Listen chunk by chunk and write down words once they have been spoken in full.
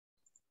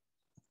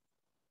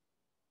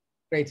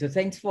Great. So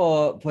thanks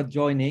for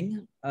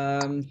joining.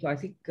 So I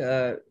think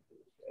I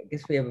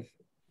guess we have a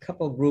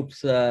couple of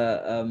groups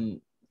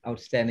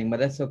outstanding,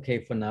 but that's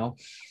okay for now.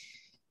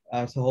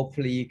 So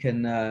hopefully you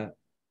can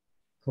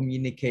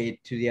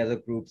communicate to the other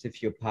groups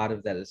if you're part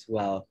of that as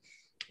well.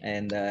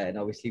 And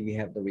obviously we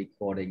have the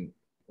recording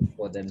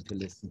for them to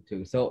listen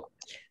to. So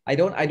I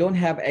don't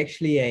have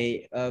actually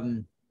a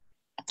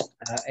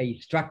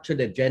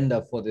structured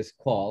agenda for this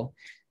call.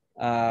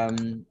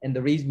 And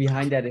the reason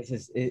behind that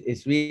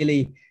is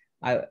really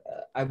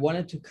I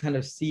wanted to kind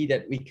of see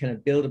that we can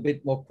build a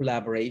bit more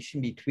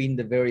collaboration between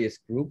the various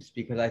groups,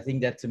 because I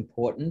think that's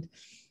important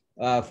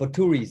for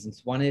two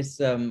reasons. One is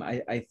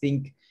I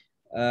think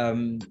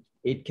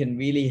it can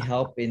really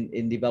help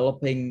in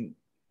developing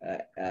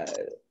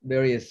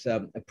various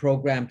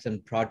programs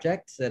and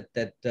projects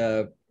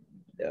that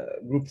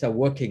groups are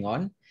working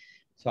on.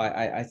 So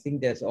I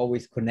think there's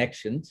always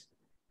connections.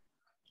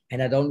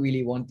 And I don't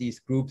really want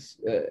these groups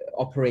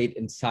operate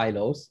in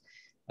silos.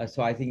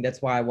 So I think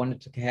that's why I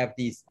wanted to have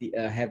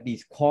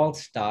these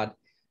calls start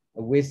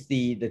with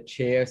the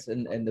chairs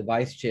and the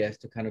vice chairs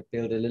to kind of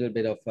build a little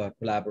bit of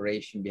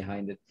collaboration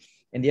behind it.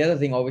 And the other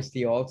thing,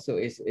 obviously, also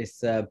is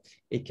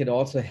it can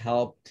also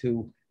help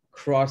to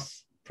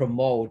cross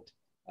promote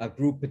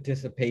group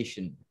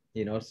participation.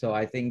 You know, so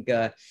I think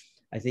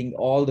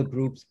all the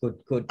groups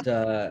could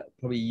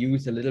probably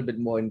use a little bit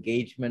more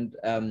engagement,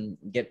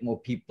 get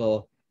more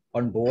people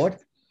on board,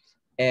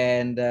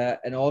 and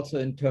also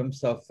in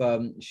terms of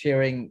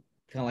sharing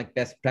kind of like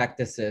best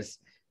practices.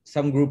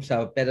 Some groups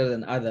are better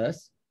than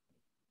others,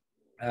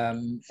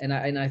 and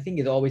I think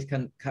it always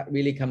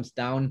really comes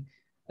down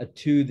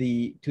to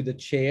the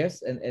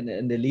chairs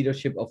and the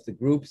leadership of the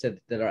groups that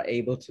are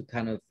able to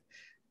kind of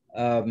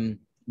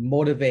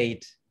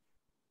motivate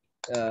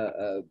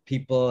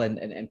people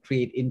and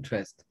create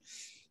interest.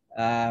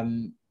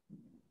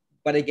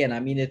 But again, I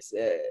mean,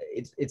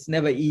 it's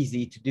never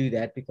easy to do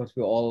that because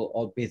we're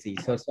all busy.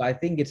 So I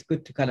think it's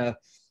good to kind of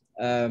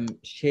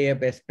share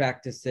best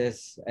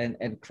practices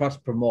and cross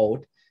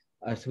promote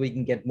so we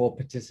can get more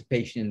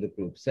participation in the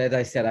group. So as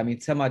I said, I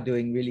mean, some are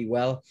doing really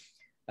well,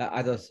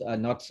 others are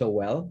not so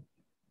well.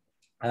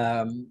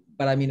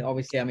 But I mean,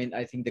 obviously, I mean,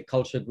 I think the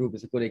culture group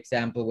is a good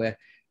example where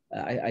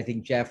I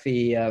think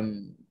Jeffy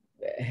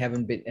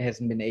hasn't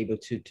been able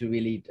to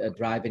really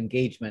drive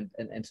engagement,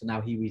 and so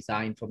now he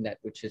resigned from that,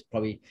 which is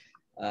probably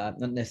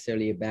not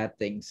necessarily a bad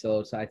thing.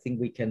 So I think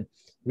we can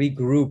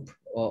regroup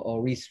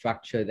or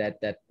restructure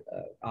that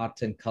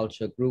arts and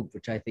culture group,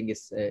 which I think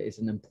is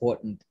an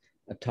important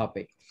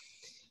topic.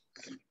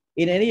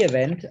 In any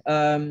event,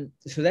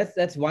 so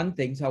that's one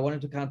thing. So I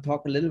wanted to kind of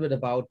talk a little bit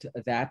about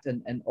that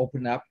and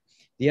open up.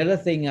 The other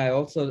thing I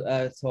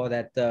also saw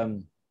that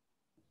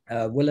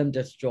Willem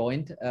just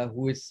joined,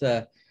 who is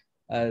the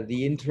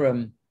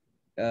interim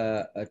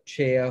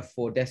chair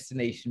for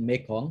Destination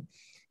Mekong.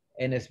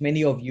 And as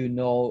many of you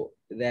know,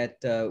 that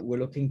we're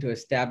looking to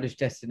establish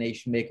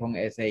Destination Mekong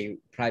as a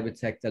private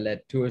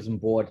sector-led tourism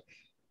board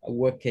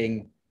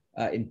working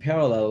in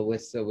parallel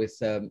with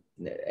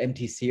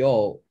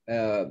MTCO,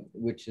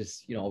 which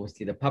is, you know,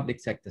 obviously the public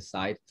sector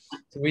side,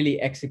 so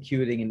really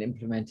executing and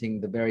implementing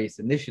the various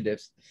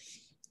initiatives.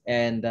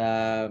 And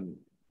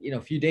you know,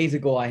 a few days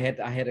ago, I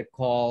had a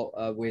call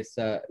with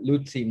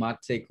Lutzi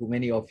Matzek, who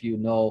many of you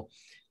know,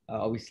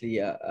 obviously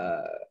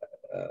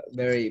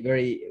very,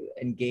 very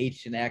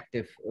engaged and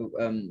active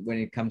when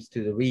it comes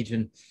to the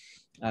region,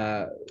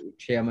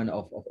 chairman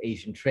of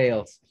Asian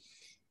Trails.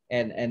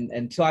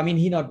 And so, I mean,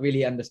 he not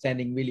really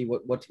understanding really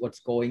what's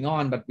going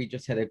on, but we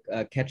just had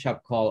a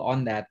catch-up call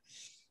on that.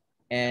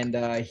 And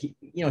he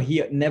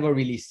never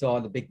really saw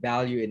the big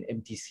value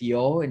in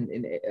MTCO and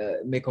in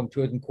Mekong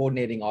Tourism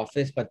Coordinating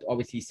Office, but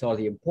obviously saw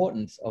the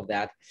importance of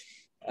that.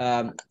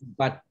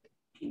 But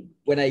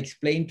when I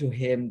explained to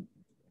him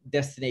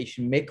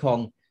Destination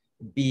Mekong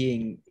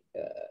being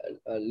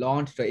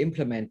launched or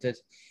implemented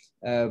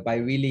by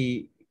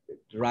really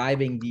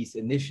driving these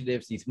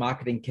initiatives, these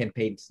marketing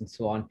campaigns and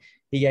so on,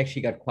 he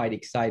actually got quite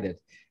excited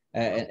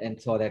and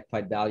saw that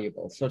quite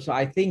valuable. So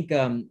I think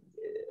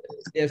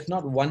there's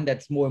not one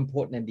that's more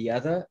important than the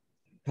other,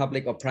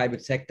 public or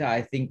private sector.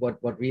 I think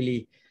what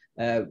really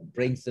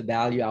brings the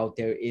value out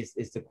there is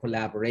the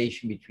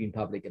collaboration between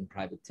public and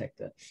private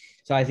sector.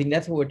 So I think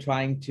that's what we're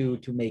trying to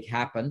make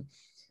happen.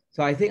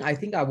 So I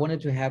think I wanted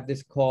to have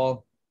this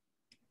call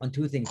on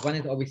two things. One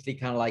is obviously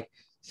kind of like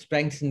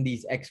strengthen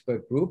these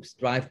expert groups,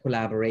 drive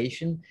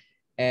collaboration,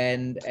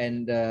 and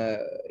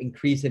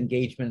increase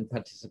engagement and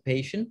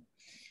participation.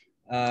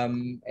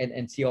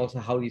 And see also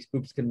how these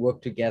groups can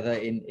work together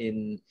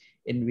in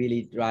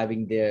really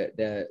driving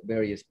their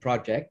various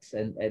projects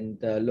and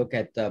look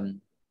at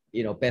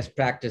you know, best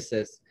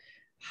practices,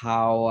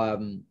 how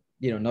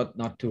you know,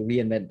 not to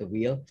reinvent the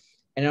wheel.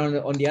 And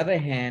on the other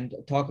hand,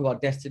 talk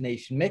about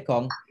Destination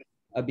Mekong,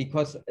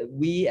 because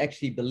we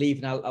actually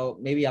believe, and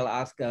maybe I'll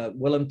ask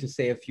Willem to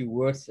say a few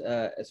words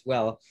as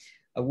well.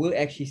 We'll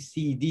actually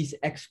see these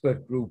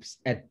expert groups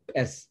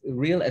as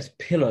real as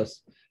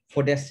pillars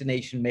for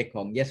Destination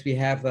Mekong. Yes, we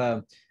have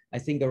I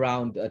think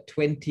around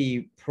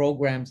 20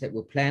 programs that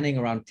we're planning.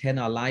 Around 10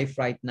 are live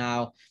right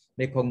now.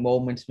 Mekong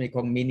Moments,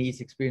 Mekong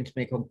Minis, Experience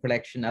Mekong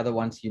Collection, other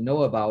ones you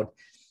know about,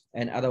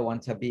 and other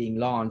ones are being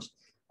launched.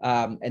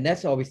 And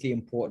that's obviously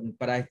important,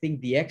 but I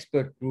think the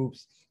expert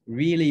groups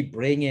really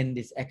bring in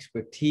this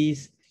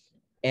expertise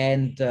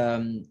and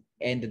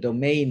the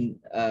domain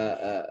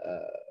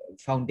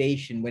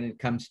foundation when it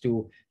comes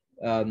to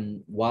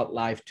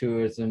wildlife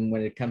tourism,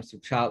 when it comes to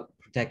child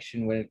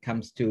protection, when it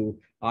comes to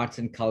arts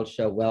and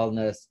culture,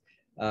 wellness,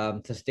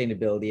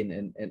 sustainability,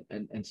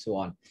 and so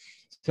on.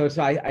 So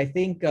I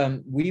think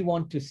we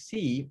want to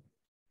see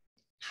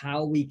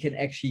how we can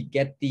actually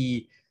get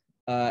the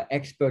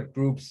expert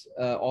groups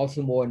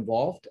also more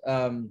involved.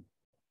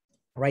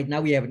 Right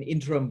now we have an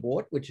interim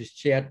board, which is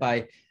chaired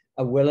by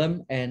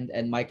Willem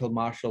and Michael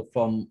Marshall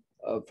from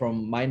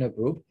Minor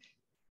Group.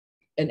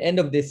 And end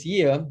of this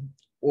year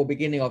or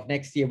beginning of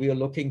next year, we are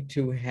looking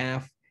to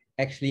have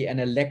actually an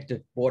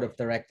elected board of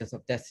directors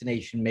of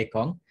Destination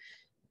Mekong.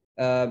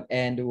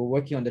 And we're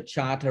working on the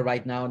charter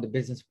right now, and the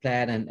business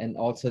plan, and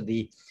also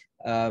the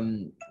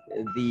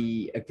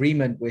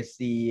agreement with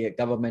the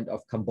government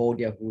of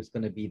Cambodia, who's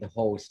going to be the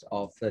host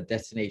of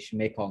Destination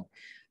Mekong.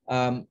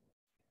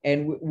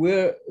 And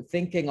we're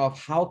thinking of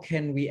how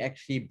can we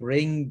actually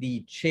bring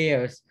the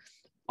chairs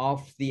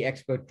of the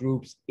expert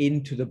groups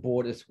into the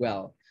board as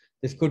well.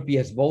 This could be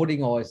as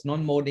voting or as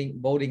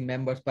non-voting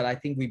members, but I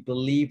think we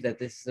believe that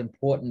this is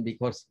important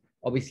because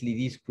obviously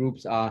these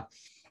groups are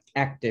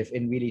active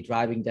in really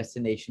driving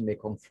Destination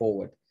Mekong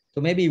forward. So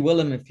maybe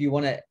Willem, if you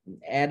want to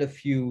add a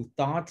few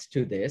thoughts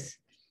to this,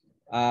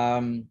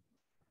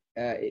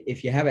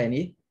 if you have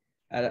any.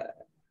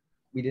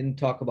 We didn't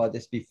talk about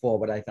this before,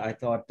 but I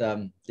thought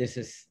this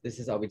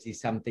is obviously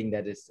something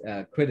that is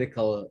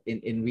critical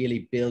in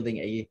really building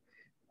a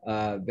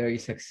very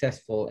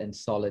successful and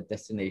solid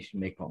Destination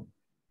Mekong.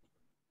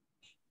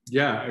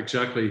 Yeah,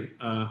 exactly.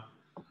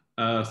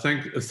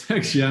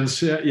 Thanks,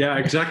 Jens. Yeah,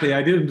 exactly.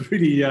 I didn't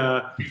really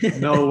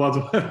know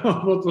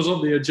what was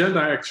on the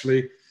agenda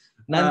actually.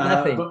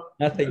 Nothing.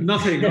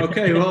 Nothing.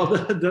 Okay, well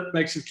that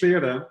makes it clear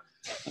then.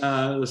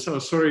 So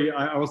sorry,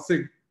 I was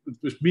thinking it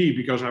was me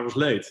because I was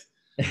late.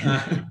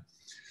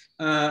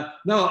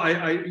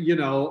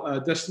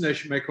 No,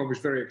 Destination Mekong is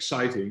very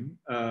exciting,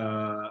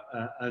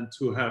 and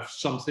to have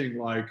something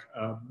like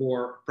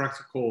more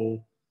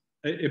practical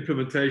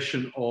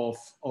implementation of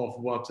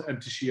what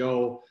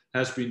MTCO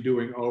has been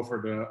doing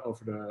over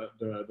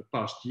the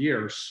past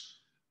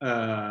years,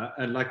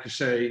 and like you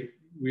say,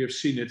 we have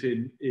seen it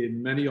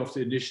in many of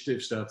the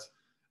initiatives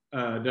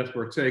that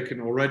were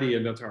taken already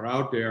and that are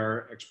out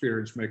there.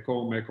 Experience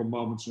Mekong, Mekong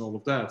Moments, and all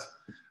of that.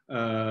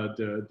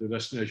 The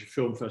Destination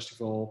Film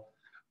Festival,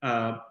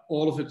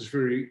 all of it is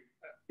very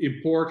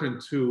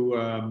important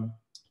to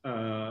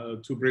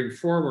bring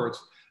forward.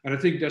 And I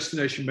think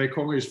Destination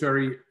Mekong is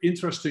very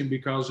interesting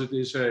because it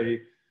is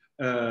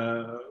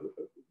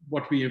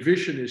what we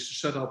envision is to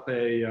set up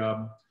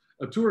a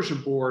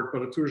tourism board,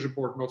 but a tourism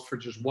board not for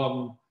just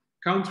one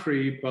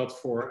country, but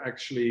for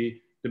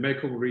actually the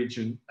Mekong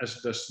region as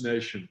a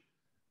destination.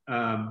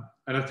 And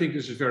I think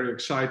this is very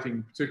exciting,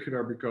 in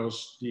particular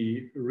because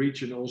the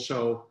region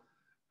also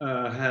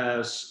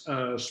has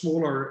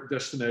smaller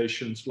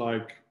destinations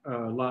like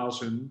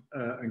Laos and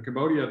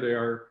Cambodia. They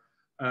are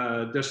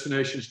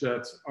destinations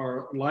that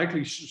are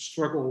likely to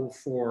struggle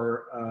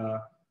for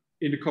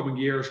in the coming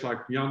years,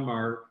 like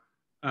Myanmar,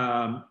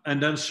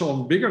 and then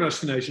some bigger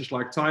destinations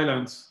like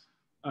Thailand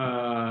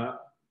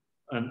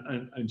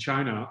and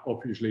China,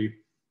 obviously,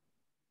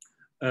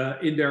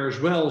 in there as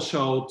well.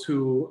 So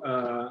to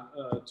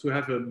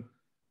have a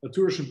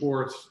tourism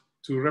board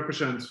to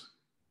represent,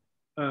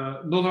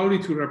 not only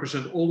to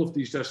represent all of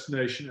these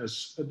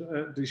destinations as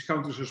these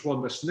countries as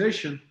one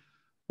destination,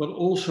 but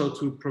also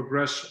to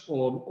progress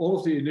on all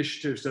of the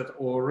initiatives that are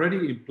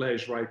already in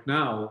place right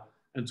now,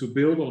 and to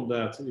build on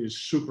that is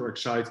super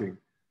exciting.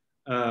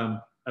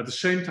 At the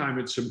same time,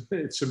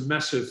 it's a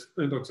massive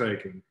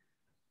undertaking.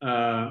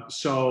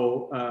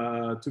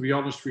 To be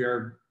honest, we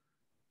are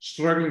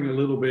struggling a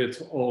little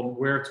bit on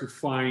where to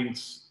find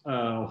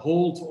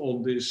hold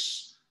on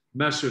this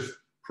massive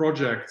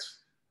project.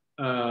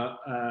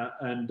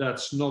 And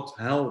that's not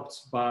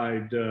helped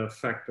by the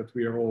fact that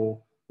we are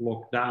all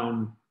locked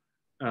down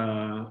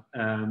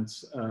and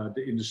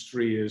the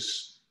industry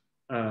is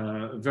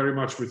very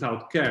much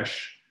without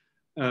cash.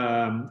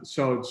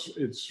 So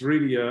it's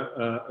really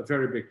a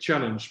very big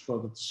challenge,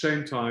 but at the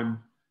same time,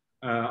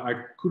 I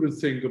couldn't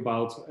think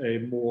about a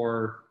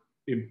more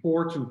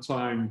important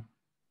time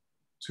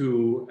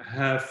to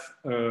have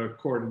a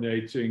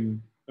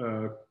coordinating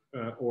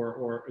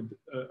or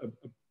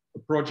a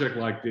project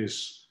like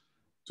this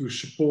to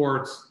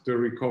support the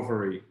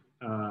recovery.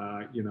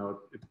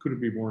 It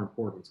couldn't be more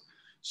important.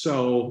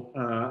 So,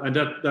 and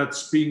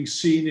that's being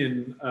seen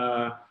in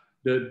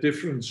the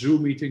different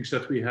Zoom meetings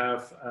that we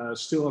have.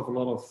 Still have a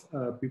lot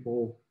of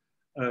people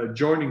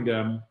joining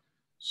them.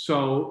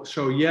 So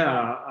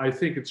yeah, I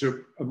think it's a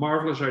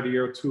marvelous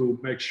idea to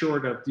make sure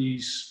that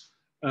these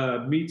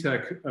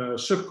MeTAG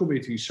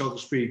subcommittees, so to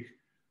speak,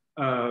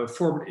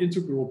 form an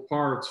integral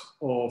part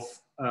of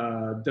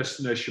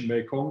Destination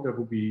Mekong. That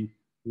would be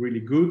really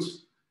good.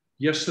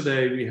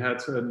 Yesterday we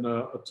had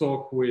a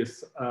talk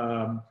with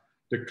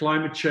the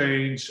Climate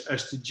Change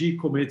SDG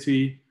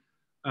Committee,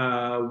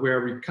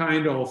 where we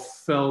kind of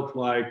felt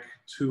like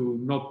to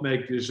not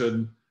make this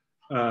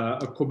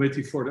a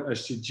committee for the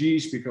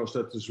SDGs, because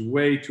that is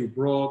way too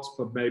broad,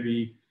 but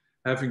maybe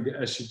having the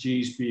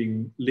SDGs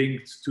being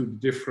linked to the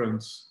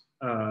different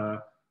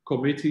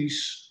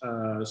committees,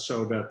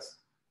 so that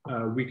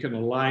we can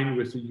align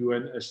with the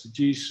UN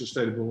SDGs,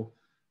 Sustainable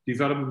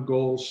Development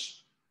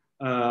Goals.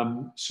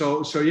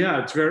 So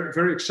yeah, it's very,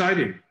 very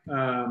exciting.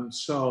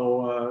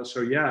 So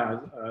yeah,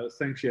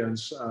 thanks,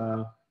 Jens.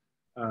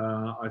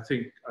 I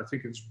think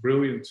it's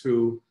brilliant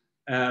to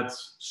add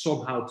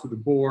somehow to the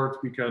board.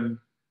 We can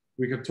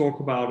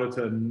talk about it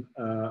and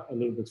a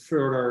little bit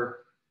further.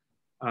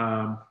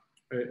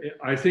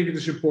 I think it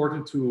is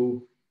important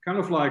to kind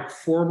of like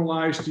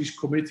formalize these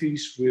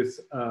committees with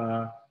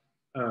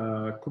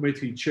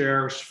committee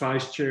chairs,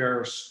 vice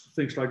chairs,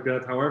 things like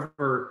that.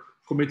 However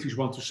committees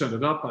want to set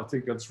it up, I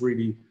think that's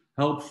really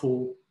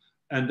helpful.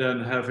 And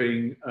then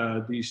having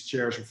these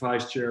chairs or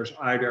vice chairs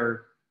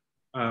either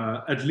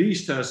at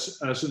least as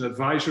an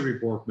advisory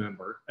board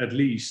member, at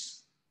least.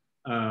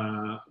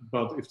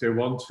 But if they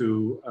want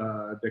to,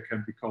 they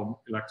can become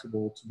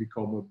electable to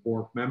become a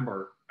board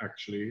member,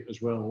 actually,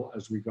 as well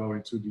as we go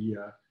into the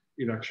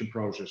election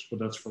process, but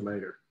that's for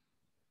later.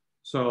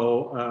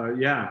 So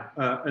yeah,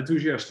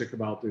 enthusiastic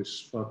about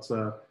this. But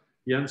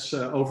Jens,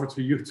 over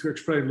to you to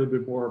explain a little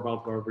bit more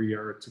about where we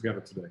are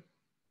together today.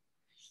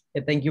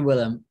 Yeah, thank you,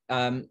 Willem.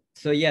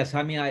 So yes,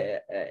 I mean,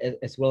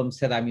 as Willem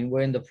said, I mean,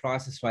 we're in the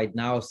process right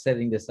now of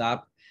setting this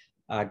up.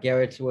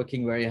 Garrett's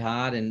working very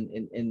hard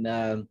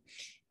in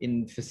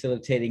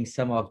facilitating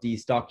some of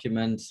these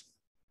documents,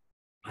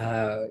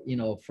 you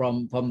know,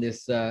 from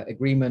this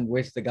agreement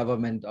with the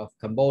government of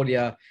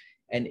Cambodia,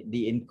 and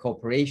the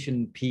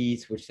incorporation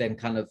piece, which then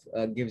kind of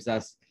gives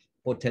us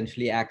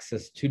potentially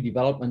access to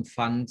development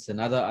funds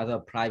and other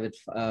private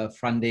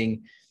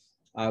funding.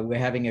 We're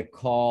having a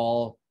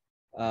call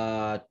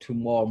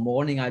tomorrow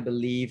morning, I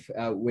believe,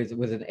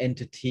 with an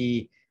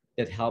entity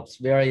that helps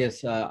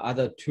various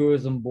other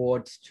tourism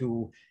boards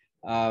to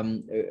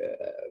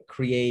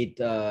create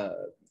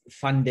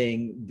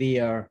funding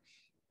via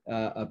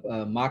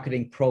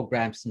marketing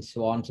programs and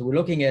so on. So we're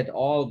looking at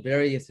all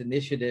various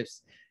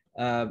initiatives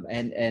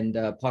and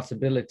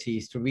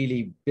possibilities to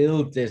really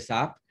build this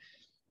up.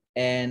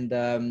 And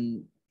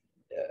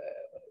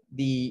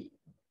the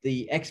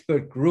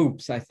expert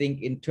groups, I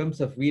think, in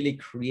terms of really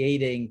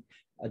creating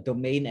a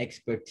domain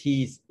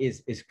expertise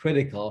is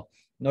critical,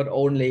 not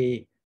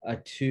only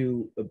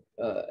to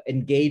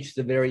engage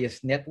the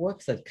various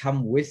networks that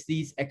come with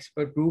these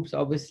expert groups,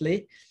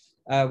 obviously,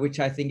 which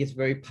I think is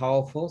very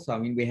powerful. So, I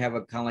mean, we have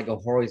a kind of like a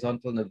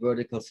horizontal and a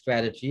vertical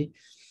strategy,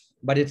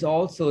 but it's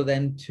also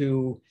then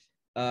to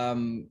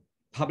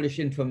publish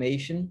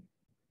information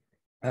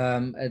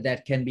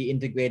that can be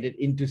integrated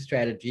into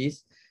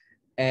strategies,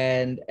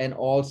 and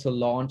also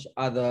launch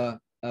other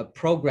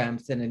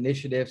programs and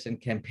initiatives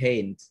and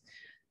campaigns.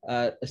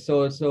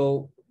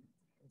 So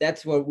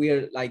that's what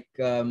we're like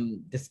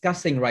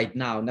discussing right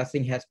now.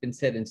 Nothing has been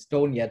set in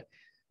stone yet,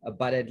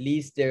 but at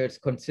least there's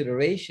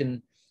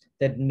consideration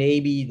that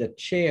maybe the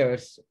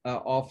chairs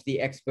of the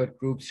expert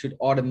groups should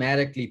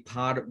automatically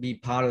be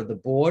part of the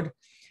board.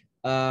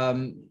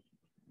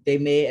 They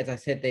may, as I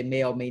said, they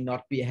may or may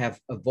not have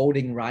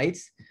voting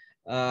rights.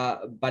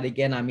 But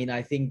again, I mean,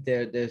 I think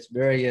there's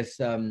various,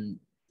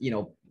 you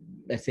know,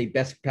 let's say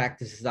best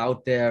practices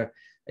out there.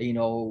 You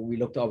know, we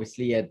looked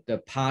obviously at the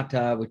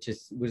PATA, which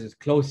is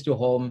close to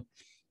home,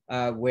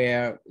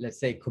 where, let's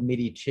say,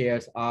 committee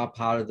chairs are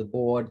part of the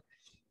board,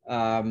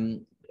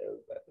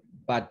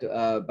 but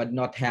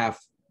not have,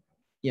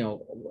 you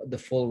know, the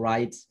full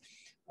rights.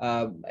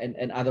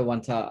 And other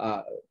ones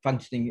are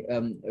functioning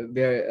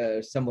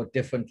very somewhat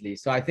differently.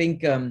 So I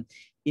think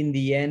in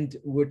the end,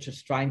 we're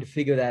just trying to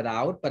figure that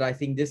out. But I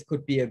think this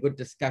could be a good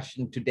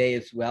discussion today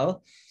as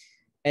well.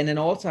 And then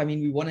also, I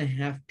mean, we want to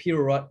have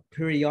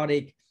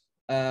periodic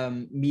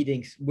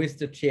meetings with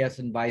the chairs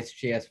and vice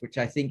chairs, which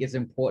I think is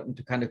important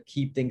to kind of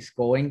keep things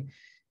going.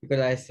 Because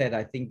as I said,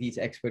 I think these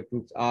expert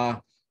groups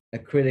are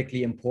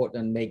critically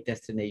important and make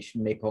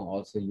Destination Mekong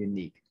also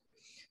unique.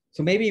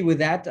 So maybe with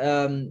that,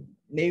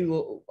 maybe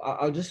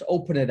I'll just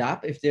open it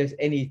up if there's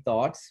any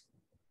thoughts.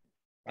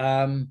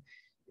 So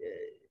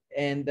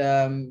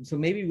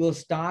maybe we'll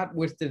start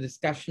with the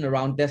discussion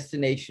around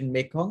Destination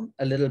Mekong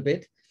a little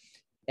bit.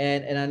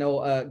 And I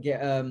know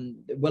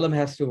Willem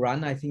has to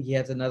run. I think he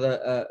has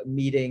another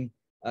meeting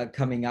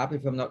coming up,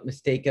 if I'm not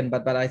mistaken.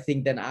 But I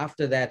think then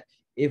after that,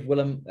 if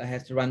Willem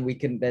has to run, we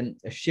can then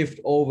shift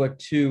over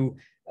to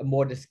a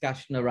more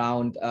discussion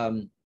around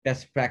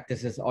best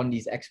practices on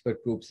these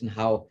expert groups and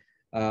how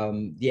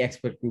the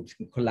expert groups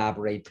can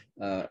collaborate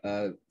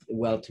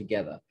well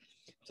together.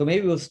 So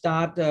maybe we'll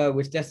start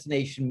with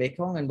Destination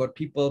Mekong and what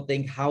people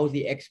think how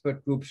the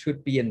expert group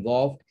should be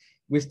involved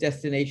with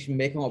Destination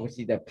Mekong.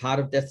 Obviously, they're part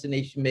of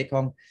Destination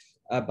Mekong,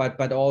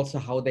 but also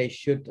how they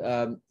should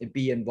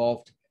be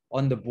involved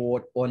on the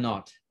board or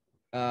not,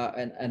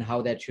 and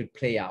how that should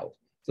play out.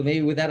 So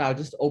maybe with that, I'll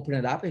just open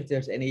it up if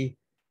there's any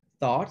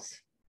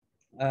thoughts.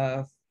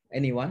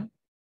 Anyone?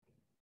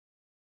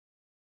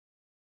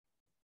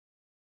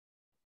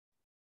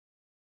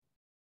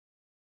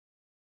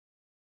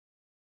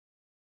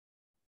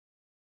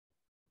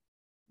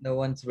 No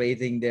one's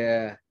raising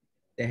their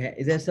hand.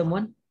 Is there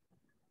someone?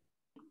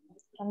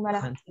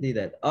 I can't see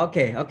that.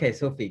 Okay, okay,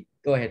 Sophie,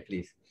 go ahead,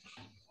 please.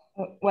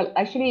 Well,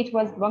 actually, it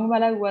was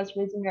Wangmala who was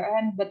raising her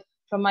hand, but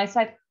from my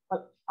side,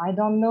 well, I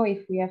don't know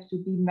if we have to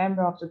be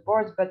member of the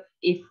board, but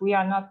if we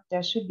are not,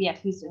 there should be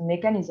at least a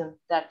mechanism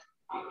that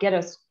get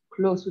us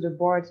close to the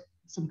board,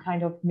 some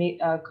kind of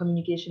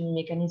communication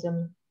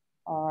mechanism,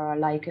 or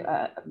like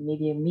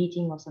maybe a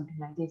meeting or something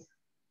like this.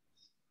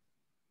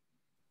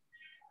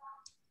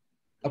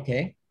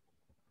 Okay.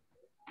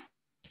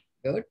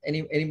 Good.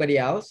 Anybody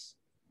else?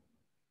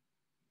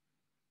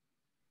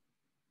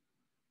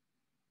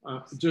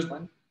 Just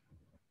one.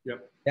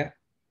 Yep. Yeah.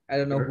 I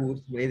don't know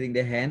who's raising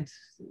their hand.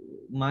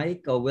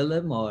 Mike or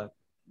Willem or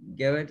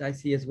Garrett, I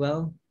see as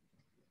well.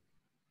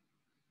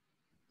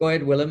 Go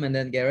ahead, Willem, and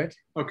then Garrett.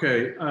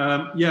 Okay.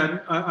 Yeah,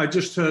 I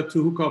just to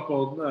hook up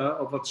on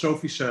what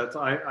Sophie said.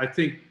 I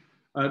think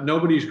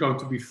nobody's going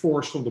to be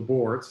forced on the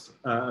board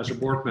as a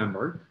board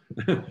member.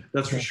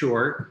 That's for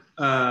sure.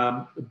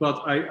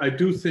 But I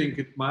do think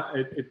it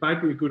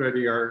might be a good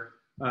idea.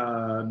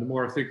 The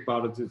more I think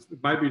about it,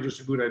 it might be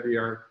just a good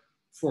idea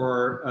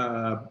for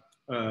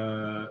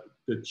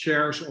the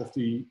chairs of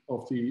the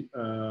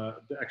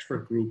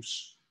expert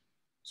groups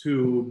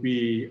to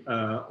be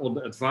on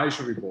the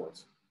advisory board,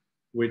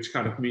 which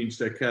kind of means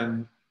they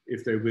can,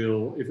 if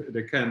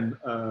they can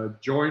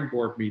join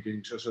board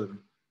meetings as an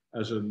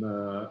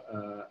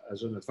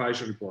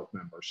advisory board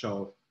member.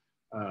 So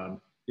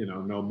you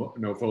know,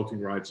 no voting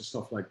rights and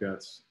stuff like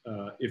that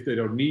if they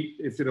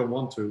don't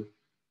want to.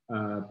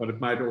 But it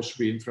might also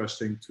be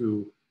interesting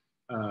to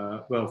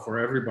well, for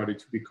everybody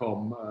to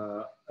become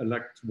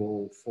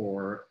electable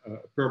for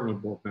a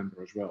permanent board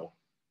member as well.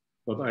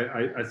 But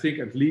I think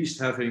at least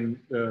having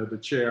the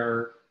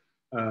chairs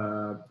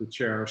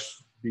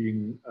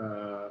being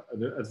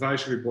an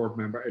advisory board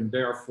member and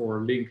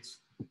therefore linked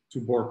to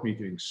board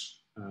meetings,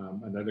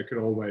 and then they can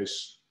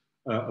always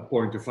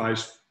appoint a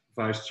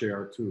vice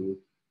chair to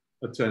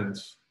attend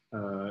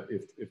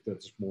if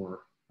that's more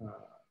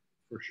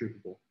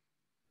suitable.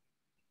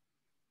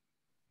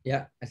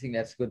 Yeah, I think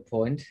that's a good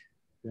point.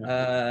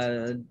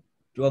 Yeah.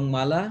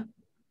 Dwangmala,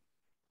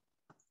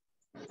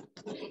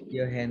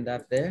 your hand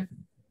up there.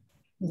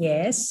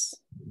 Yes.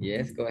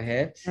 Yes, go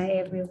ahead.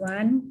 Hi,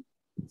 everyone.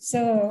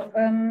 So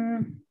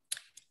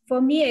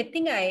for me, I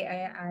think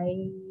I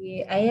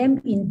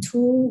am in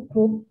two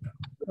groups,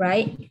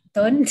 right?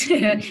 Don't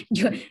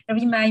you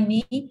remind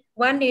me.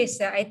 One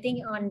is I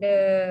think on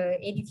the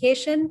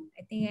education.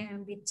 I think I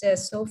am with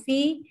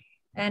Sophie,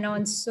 and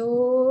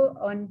also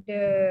on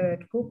the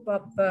group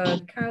of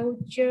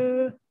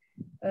culture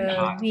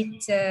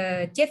with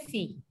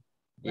Jeffy,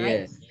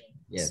 right? Yes.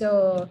 Yes.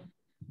 So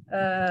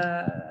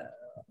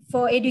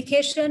for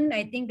education,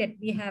 I think that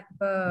we have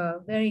a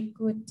very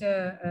good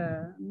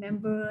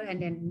member,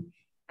 and then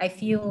I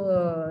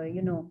feel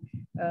you know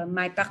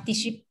my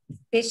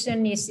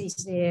participation will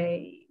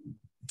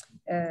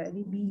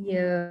be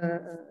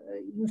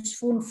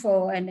useful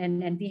for,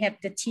 and we have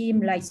the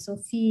team like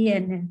Sophie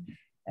and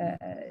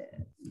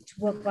to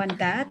work on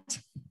that.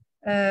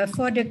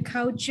 For the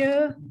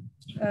culture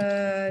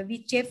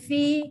with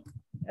Jeffy,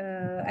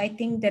 I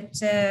think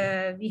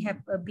that we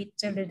have a bit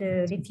of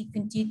the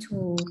difficulty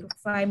to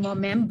find more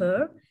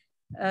members.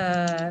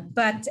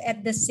 But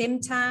at the same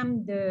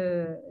time,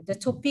 the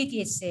topic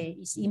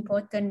is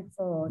important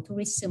for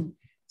tourism.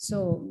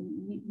 So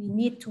we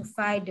need to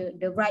find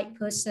the right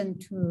person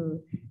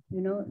to,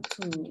 you know,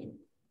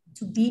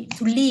 to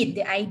lead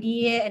the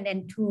idea, and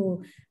then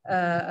to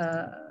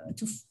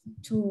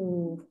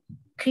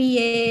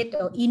create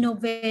or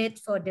innovate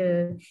for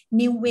the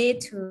new way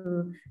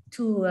to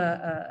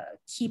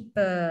keep,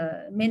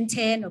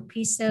 maintain or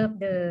preserve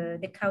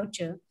the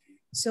culture.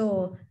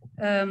 So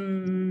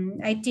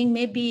I think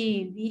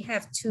maybe we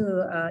have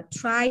to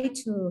try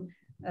to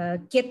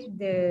get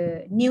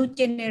the new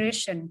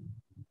generation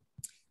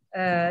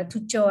to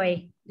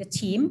join the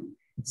team.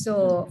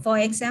 So for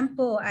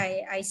example,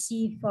 I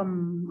see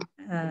from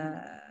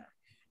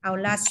our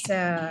last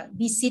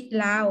Visit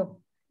Lao,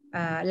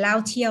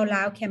 Lao Tiao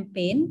Lao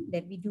campaign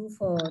that we do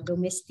for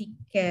domestic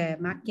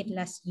market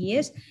last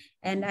years.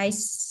 And I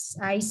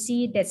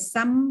see that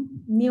some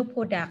new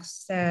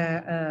products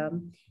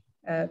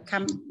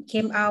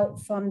came out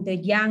from the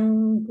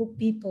young group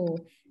people.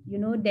 You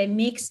know, they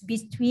mix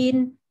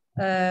between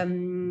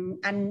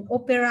an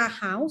opera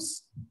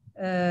house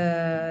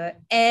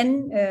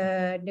and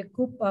the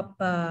group of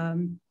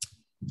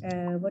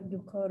what do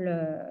you call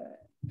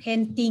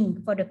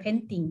painting, for the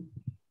painting.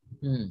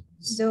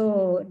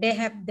 So they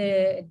have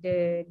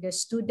the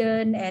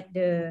student at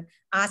the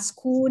art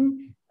school.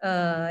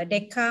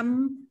 They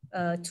come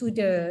to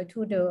the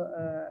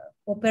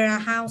Opera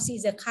house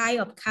is a kind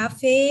of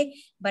cafe,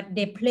 but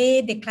they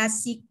play the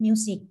classic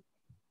music.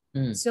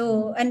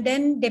 So, and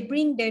then they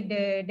bring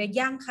the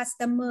young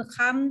customer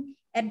come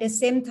at the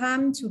same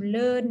time to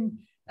learn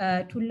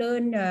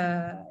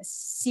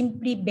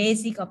simply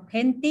basic of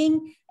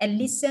painting and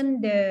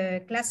listen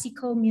the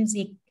classical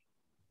music.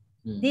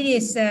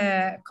 This is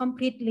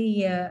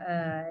completely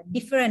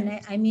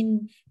different. I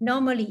mean,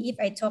 normally if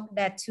I talk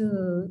that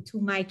to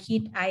my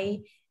kid,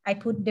 I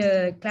put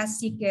the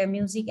classic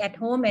music at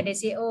home and they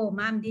say, oh,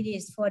 mom, this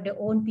is for the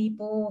old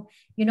people.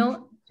 You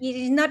know, it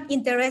is not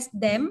interest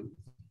them.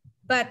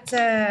 But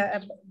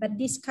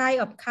this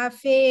kind of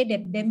cafe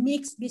that they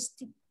mix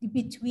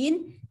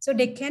between, so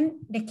they can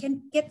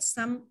get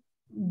some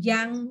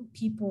young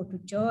people to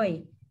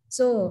join.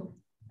 So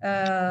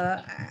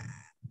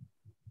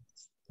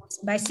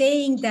by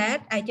saying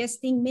that, I just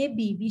think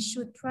maybe we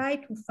should try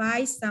to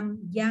find some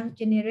young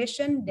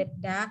generation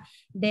that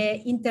their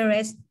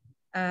interest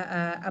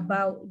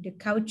about the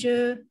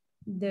culture,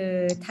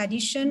 the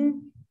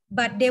tradition,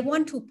 but they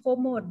want to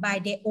promote by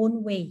their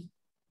own way.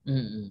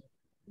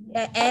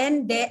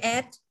 And they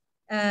add,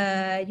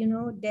 you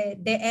know,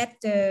 they add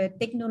the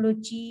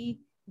technology,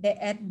 they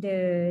add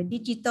the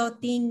digital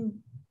thing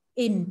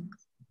in,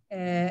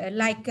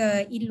 like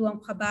in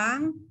Luang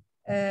Prabang.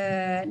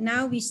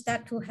 Now we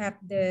start to have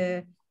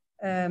the,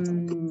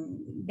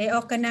 they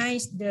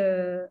organize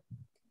the,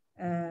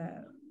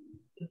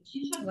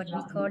 what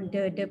we call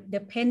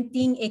the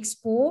painting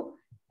expo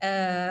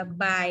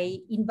by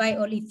invite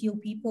only few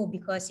people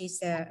because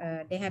it's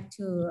they have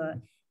to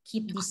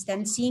keep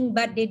distancing,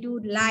 but they do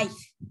live,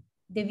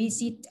 they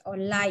visit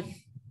on live.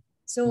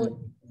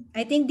 So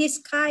I think this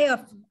kind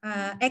of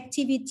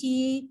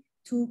activity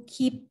to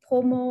keep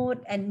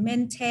promote and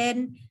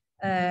maintain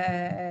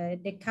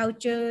the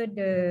culture,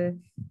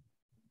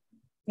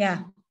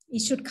 it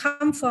should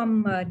come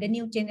from the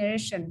new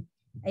generation.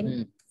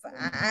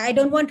 I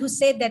don't want to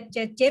say that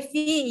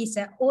Jeffy is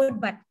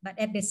old, but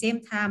at the same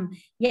time,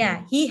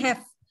 he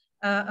have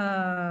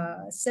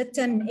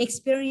certain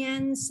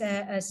experience,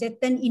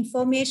 certain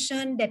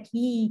information that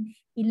he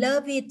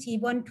love it. He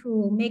want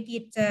to make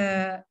it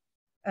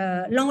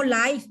long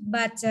life,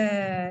 but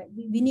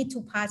we need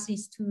to pass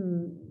this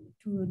to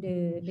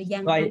the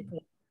young people.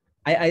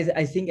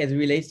 I think as it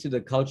relates to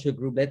the culture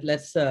group,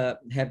 let's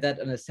have that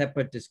on a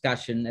separate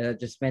discussion.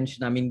 Just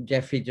mention, I mean,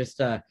 Jeffrey just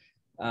a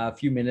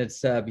few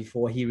minutes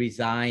before he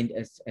resigned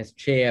as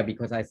chair,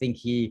 because I think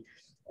he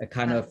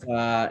kind of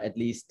at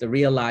least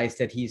realized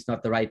that he's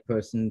not the right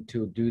person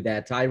to do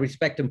that. So I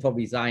respect him for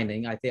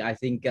resigning. I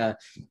think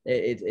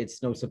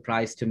it's no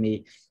surprise to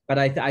me, but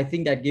I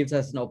think that gives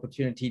us an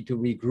opportunity to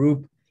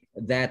regroup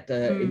that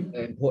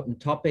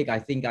important topic. I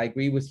think I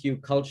agree with you.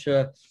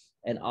 Culture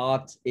and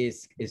art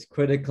is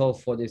critical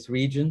for this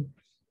region,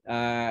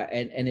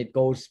 and it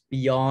goes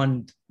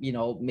beyond, you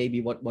know,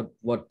 maybe what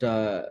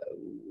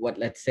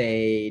let's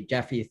say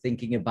Jeffrey is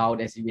thinking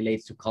about as it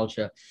relates to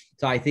culture.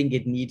 So I think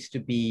it needs to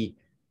be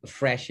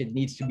fresh, it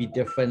needs to be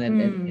different,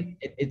 and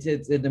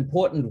it's an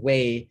important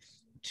way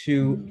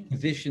to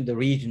position the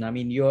region. I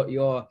mean,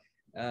 you're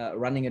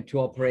running a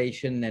tour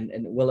operation,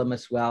 and Willem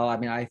as well. I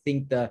mean, I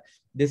think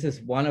this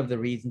is one of the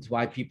reasons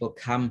why people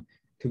come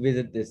to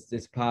visit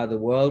this part of the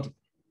world.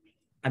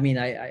 I mean,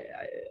 I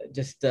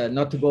just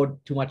not to go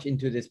too much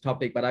into this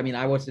topic, but I mean,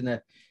 I was in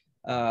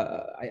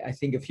I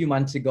think a few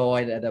months ago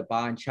at a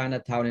bar in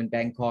Chinatown in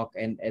Bangkok,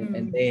 and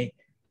they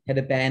had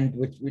a band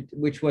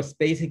which was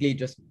basically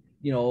just,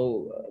 you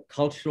know,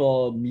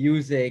 cultural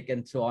music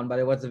and so on, but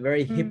it was a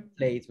very hip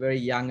place, very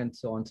young and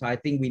so on. So I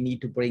think we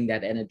need to bring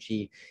that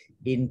energy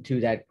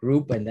into that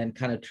group and then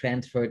kind of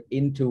transfer it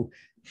into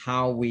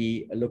how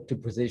we look to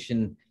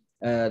position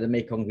the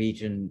Mekong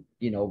region,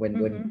 you know,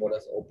 when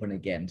borders open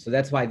again. So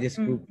that's why this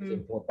group is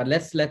important. But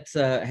let's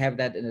have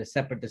that in a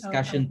separate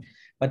discussion. Okay.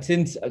 But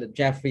since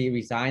Jeffrey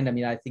resigned, I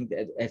mean, I think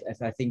that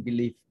as I think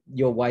believe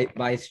you're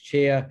vice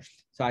chair.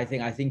 So I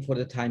think for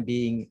the time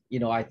being, you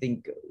know, I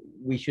think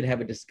we should have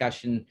a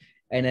discussion,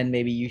 and then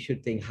maybe you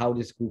should think how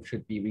this group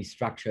should be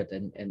restructured,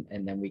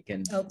 and then we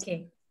can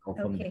go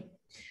from there.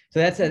 So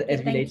that's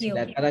as relates to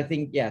that. But I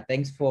think, yeah,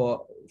 thanks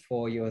for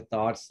your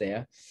thoughts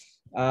there.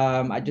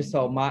 I just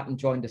saw Martin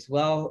joined as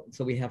well.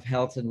 So we have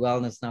health and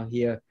wellness now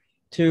here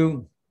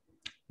too.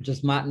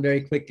 Just Martin,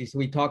 very quickly. So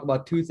we talk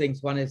about two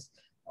things. One is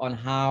on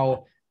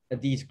how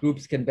these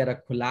groups can better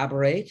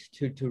collaborate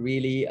to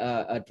really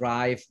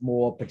drive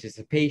more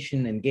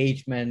participation,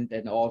 engagement,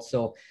 and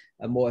also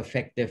more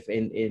effective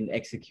in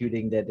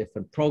executing their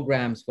different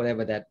programs,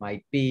 whatever that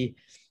might be,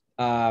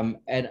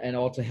 and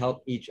also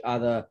help each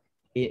other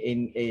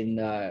in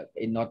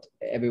not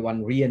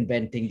everyone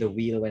reinventing the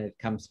wheel when it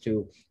comes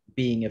to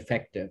being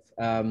effective.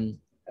 And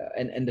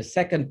the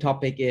second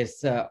topic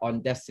is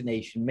on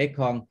Destination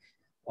Mekong,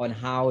 on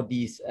how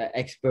these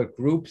expert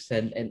groups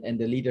and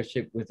the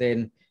leadership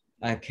within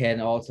can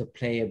also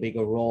play a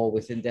bigger role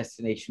within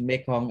Destination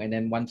Mekong. And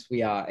then once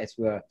we are, as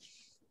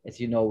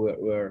you know,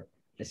 we're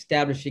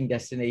establishing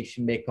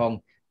Destination Mekong,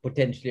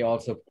 potentially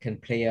also can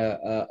play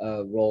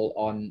a role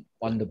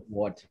on the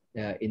board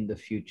in the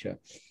future.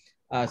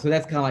 So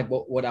that's kind of like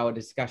what our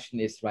discussion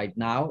is right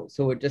now.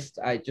 So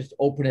I just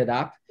open it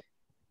up,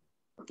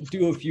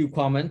 do a few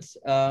comments.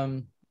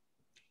 So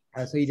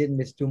you didn't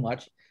miss too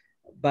much.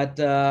 But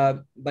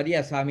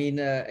yes, I mean,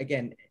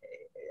 again,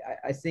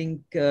 I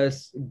think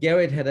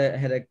Garrett had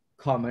a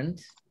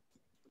comment.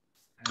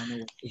 I don't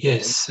know.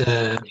 Yes.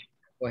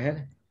 Go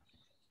ahead.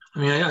 I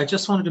mean, I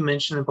just wanted to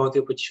mention about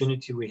the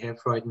opportunity we have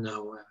right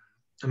now.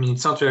 I mean,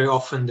 it's not very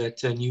often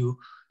that new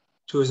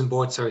tourism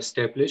boards are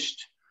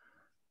established.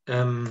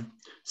 For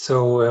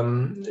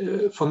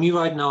me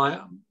right now,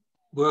 I'm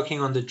working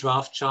on the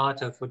draft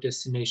charter for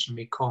Destination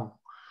Mekong.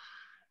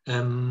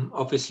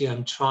 Obviously,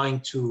 I'm trying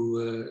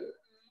to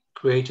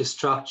create a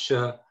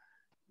structure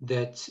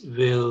that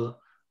will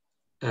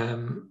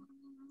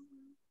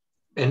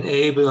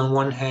enable, on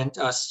one hand,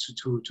 us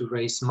to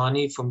raise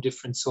money from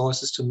different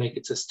sources to make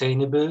it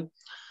sustainable,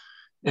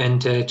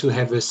 and to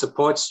have a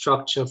support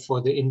structure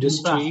for the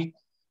industry.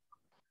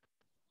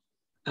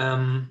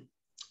 And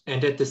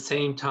at the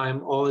same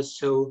time,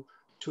 also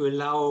to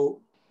allow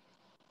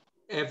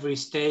every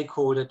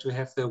stakeholder to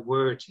have their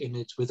word in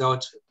it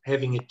without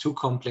having it too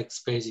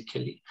complex,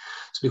 basically.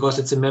 So because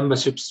it's a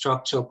membership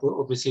structure,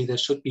 obviously there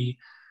should be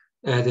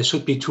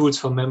tools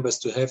for members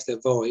to have their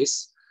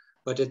voice.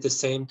 But at the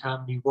same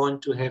time, we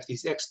want to have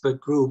these expert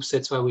groups.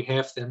 That's why we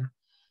have them,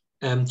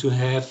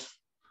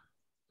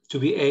 to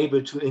be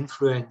able to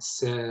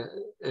influence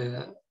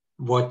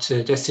what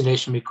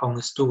Destination Mekong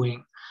is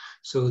doing.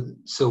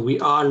 So we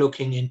are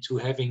looking into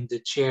having the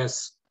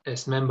chairs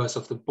as members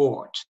of the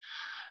board,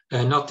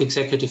 not the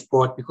executive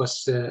board,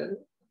 because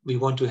we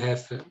want to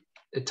have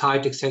a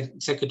tight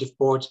executive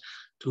board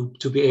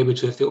to be able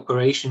to have the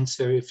operations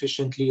very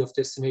efficiently of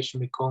Destination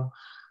Mekong,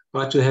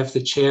 but to have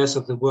the chairs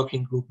of the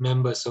working group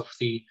members of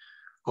the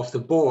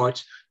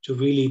board to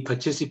really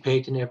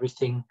participate in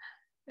everything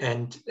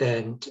and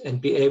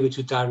be able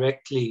to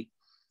directly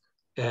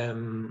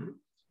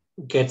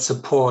get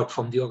support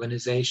from the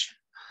organization.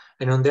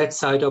 And on that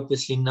side,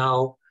 obviously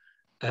now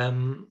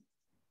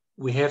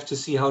we have to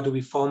see how do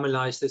we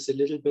formalize this a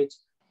little bit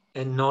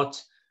and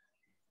not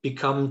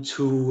become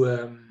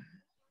too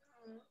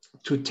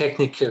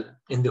technical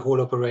in the whole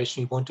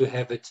operation. We want to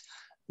have it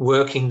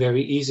working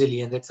very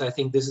easily, and I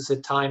think this is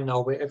a time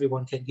now where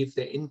everyone can give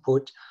their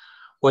input,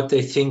 what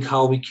they think,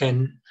 how we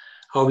can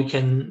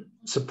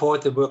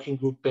support the working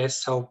group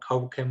best, how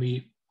can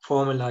we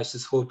formalize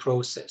this whole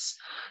process.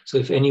 So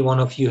if any one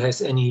of you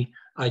has any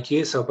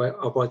ideas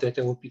about that,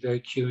 I would be very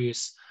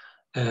curious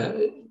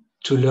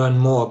to learn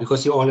more,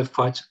 because you all have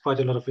quite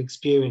a lot of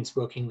experience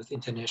working with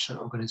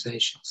international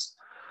organizations.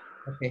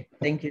 Okay,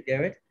 thank you,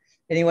 Garrett.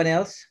 Anyone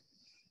else?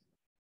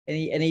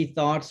 Any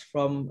thoughts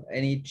from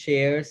any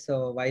chairs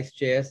or vice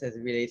chairs as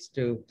it relates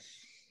to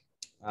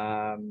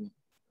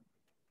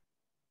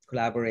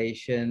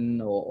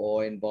collaboration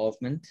or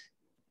involvement?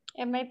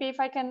 And maybe if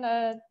I can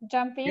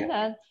jump in.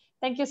 Yeah.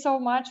 Thank you so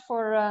much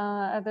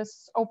for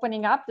this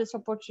opening up, this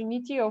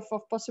opportunity of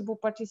possible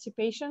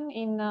participation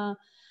in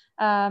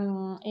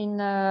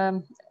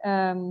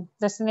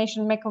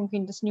Destination Mekong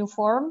in this new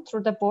form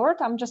through the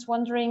board. I'm just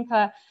wondering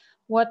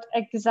what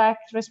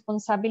exact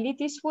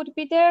responsibilities would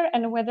be there,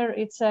 and whether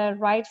it's a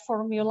right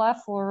formula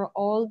for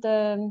all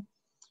the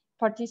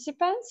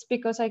participants,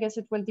 because I guess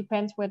it will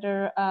depend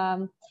whether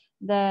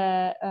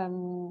the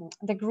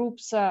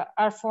groups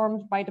are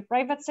formed by the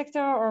private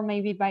sector or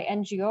maybe by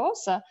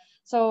NGOs.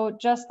 So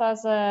just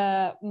as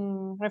a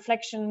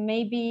reflection,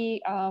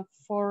 maybe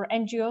for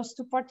NGOs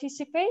to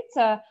participate,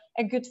 a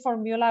good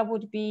formula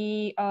would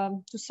be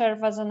to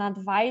serve as an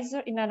advisor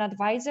in an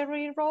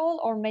advisory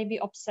role, or maybe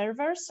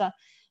observers.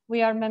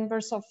 We are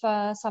members of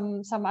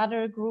some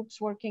other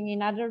groups working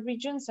in other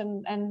regions,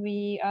 and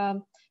we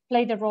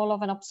play the role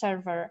of an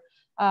observer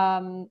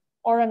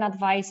or an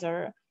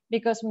advisor,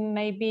 because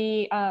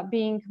maybe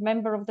being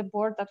member of the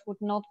board, that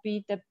would not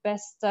be the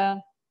best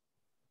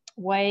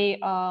way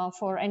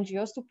for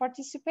NGOs to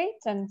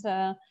participate. And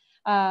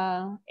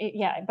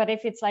yeah, but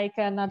if it's like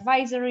an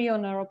advisory or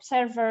an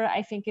observer,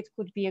 I think it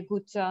could be a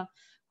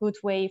good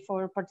way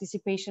for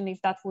participation,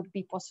 if that would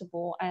be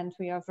possible. And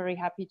we are very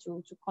happy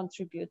to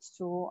contribute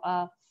to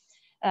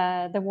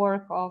the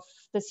work of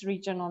this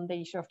region on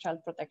the issue of child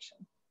protection.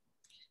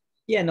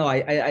 Yeah, no,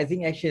 I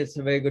think actually it's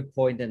a very good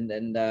point.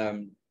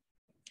 And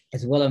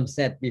as Willem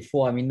said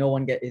before, I mean, no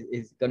one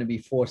is going to be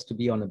forced to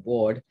be on a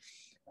board.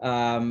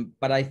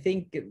 But I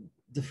think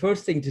the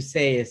first thing to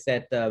say is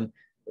that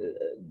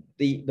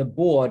the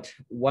board,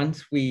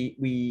 once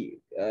we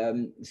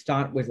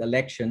start with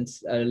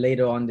elections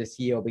later on this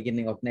year or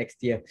beginning of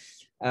next year,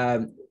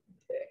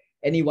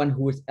 anyone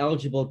who is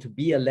eligible to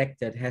be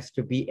elected has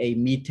to be a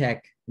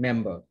MeTAG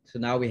member. So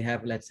now we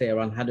have, let's say,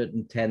 around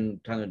 110,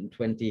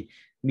 120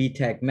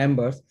 MeTAG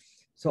members.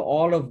 So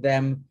all of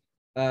them,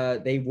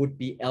 they would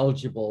be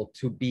eligible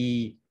to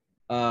be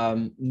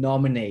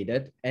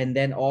nominated, and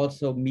then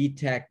also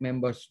MeTAG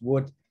members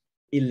would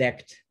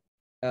elect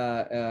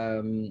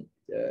the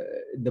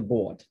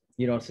board.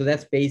 You know, so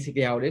that's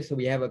basically how it is. So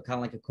we have a kind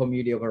of like a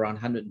community of around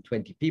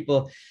 120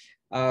 people.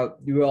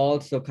 We were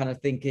also kind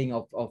of thinking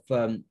of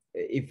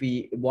if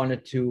we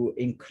wanted to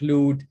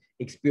include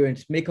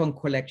experienced Mekong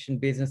collection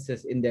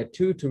businesses in there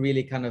too, to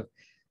really kind of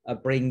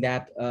bring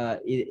that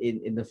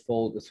in the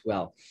fold as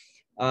well.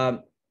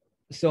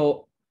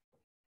 So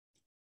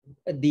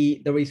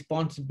the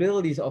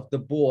responsibilities of the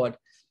board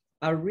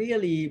are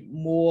really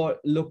more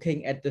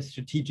looking at the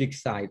strategic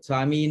side. So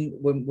I mean,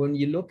 when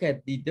you look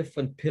at the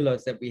different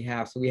pillars that we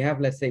have, so we have,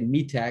 let's say,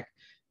 MeTAG,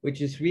 which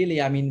is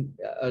really, I mean,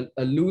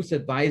 a loose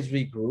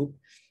advisory group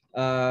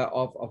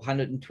of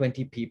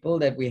 120 people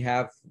that we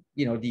have,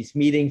 you know, these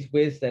meetings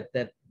with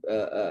that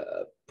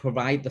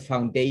provide the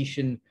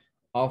foundation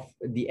of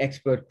the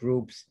expert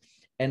groups,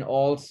 and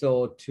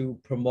also to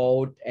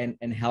promote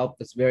and help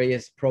with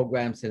various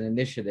programs and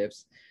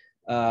initiatives,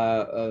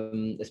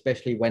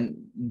 especially when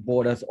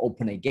borders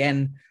open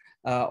again.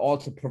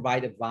 Also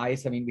provide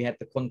advice. I mean, we had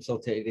the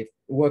consultative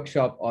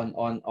workshop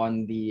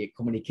on the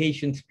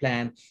communications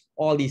plan,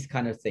 all these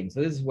kind of things.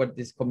 So this is what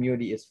this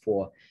community is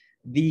for.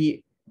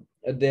 The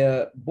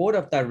board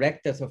of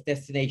directors of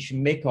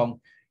Destination Mekong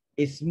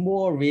is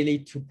more really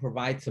to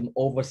provide some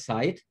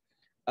oversight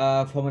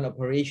from an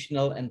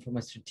operational and from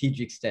a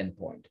strategic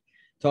standpoint.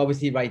 So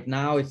obviously right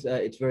now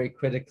it's very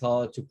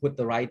critical to put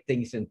the right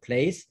things in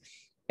place.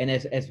 And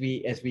as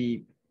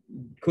we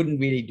couldn't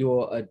really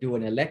do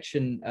an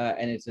election,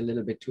 and it's a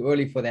little bit too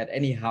early for that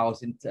anyhow,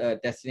 since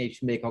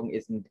Destination Mekong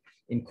isn't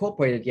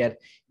incorporated yet,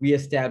 we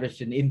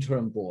established an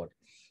interim board.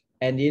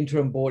 And the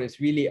interim board is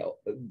really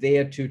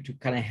there to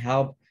kind of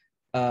help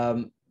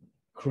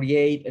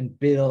create and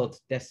build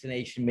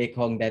Destination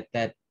Mekong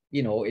that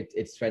you know,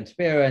 it's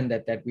transparent,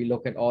 that we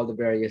look at all the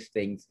various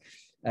things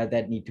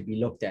that need to be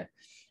looked at.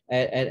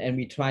 And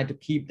we try to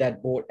keep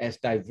that board as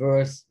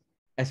diverse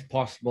as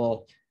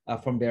possible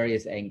from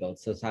various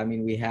angles. So I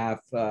mean, we have,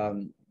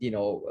 you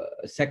know,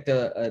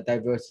 sector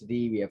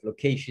diversity, we have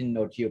location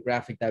or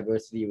geographic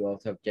diversity, we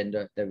also have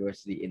gender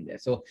diversity in there.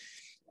 So,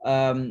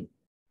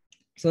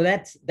 so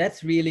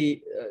that's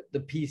really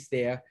the piece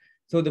there.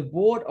 So the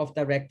board of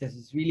directors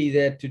is really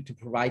there to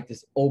provide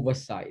this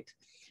oversight.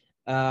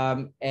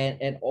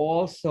 And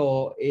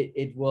also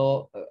it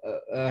will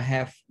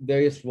have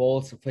various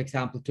roles. So for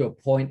example, to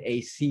appoint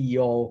a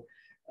CEO,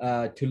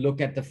 to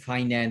look at the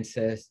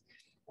finances,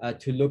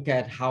 to look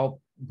at how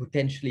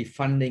potentially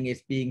funding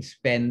is being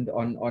spent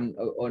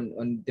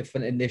on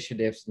different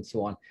initiatives and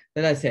so on.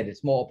 As I said,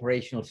 it's more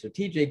operational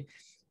strategic,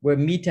 where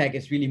MeTAG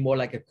is really more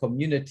like a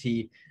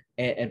community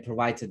and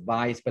provides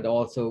advice, but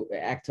also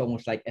acts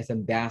almost like as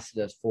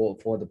ambassadors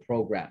for the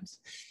programs.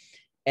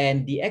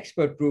 And the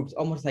expert groups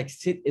almost like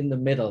sit in the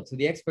middle. So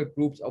the expert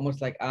groups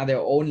almost like are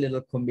their own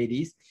little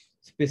committees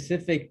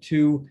specific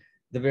to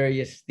the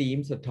various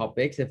themes or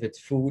topics, if it's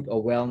food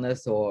or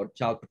wellness or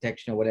child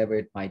protection or whatever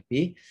it might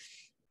be,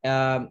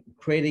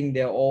 creating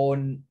their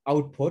own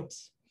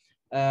outputs,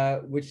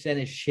 which then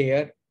is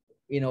shared,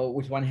 you know,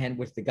 with one hand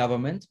with the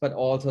government, but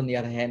also on the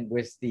other hand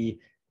with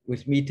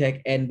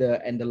MeTAG and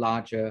the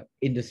larger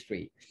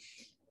industry.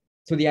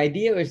 So the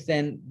idea is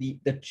then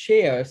the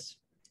chairs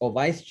or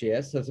vice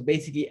chairs, so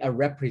basically a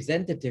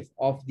representative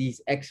of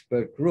these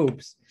expert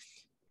groups,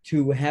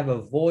 to have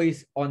a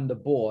voice on the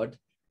board,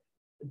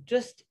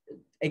 just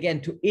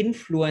again to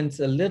influence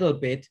a little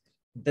bit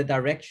the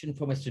direction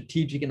from a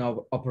strategic and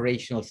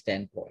operational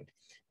standpoint,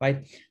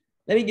 right?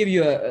 Let me give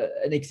you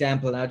an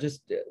example now,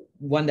 just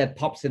one that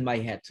pops in my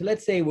head. So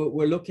let's say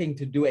we're looking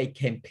to do a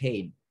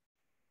campaign,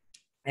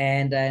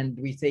 and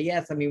we say,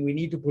 yes, I mean, we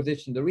need to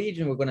position the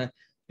region. We're going to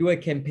do a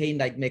campaign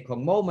like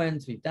Mekong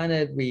Moments. We've done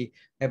it. We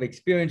have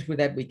experience with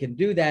that. We can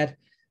do that.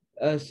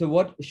 So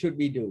what should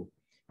we do?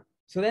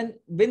 So then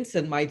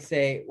Vincent might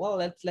say, well,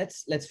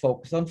 let's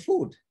focus on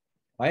food,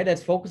 right?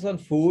 Let's focus on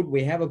food.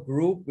 We have a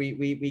group.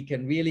 We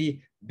can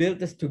really build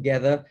this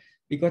together,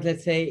 because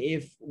let's say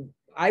if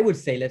I would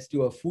say let's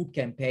do a food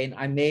campaign,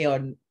 I may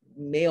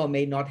or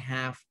may not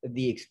have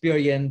the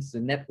experience, the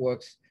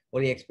networks,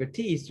 or the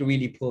expertise to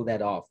really pull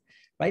that off,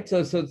 right?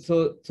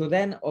 So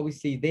then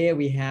obviously there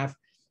we have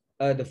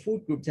the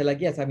food groups are like,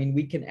 yes, I mean,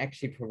 we can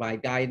actually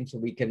provide guidance, so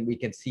we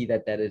can see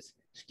that is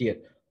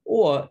steered.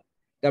 Or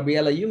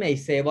Gabriella, you may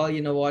say, well,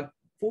 you know what,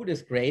 food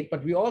is great,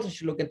 but we also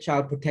should look at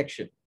child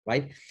protection,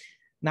 right?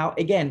 Now,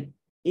 again,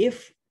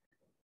 if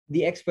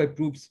the expert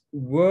groups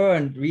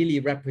weren't really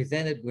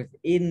represented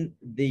within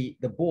the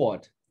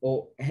board,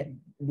 or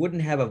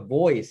wouldn't have a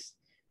voice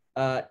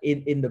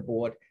in the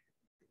board,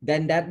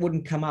 then that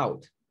wouldn't come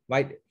out,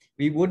 right?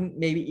 We wouldn't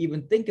maybe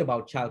even think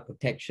about child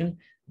protection,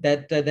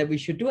 that we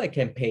should do a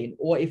campaign,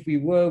 or if we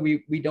were,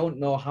 we don't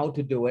know how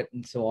to do it,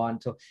 and so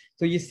on. So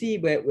you see,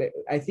 where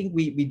I think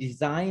we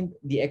designed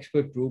the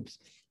expert groups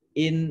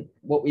in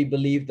what we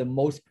believe the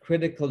most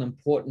critical,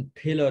 important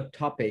pillar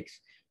topics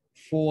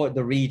for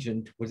the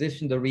region, to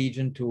position the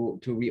region, to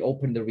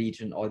reopen the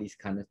region, all these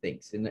kind of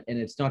things. And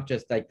it's not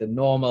just like the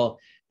normal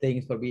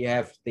things, but we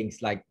have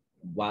things like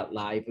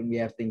wildlife, and we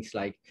have things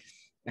like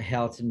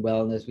health and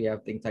wellness, we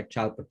have things like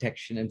child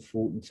protection and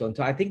food and so on.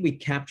 So I think we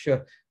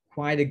capture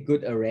quite a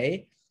good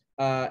array.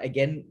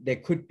 Again, there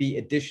could be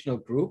additional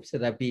groups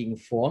that are being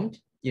formed,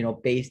 you know,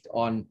 based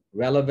on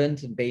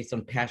relevance and based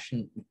on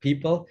passion of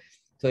people.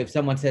 So if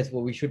someone says,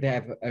 well, we should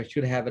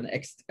have an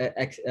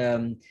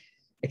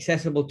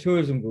accessible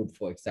tourism group,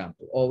 for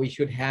example, or we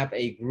should have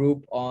a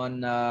group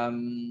on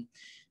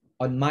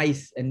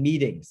mice and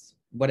meetings,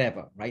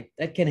 whatever, right?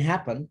 That can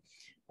happen.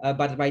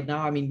 But right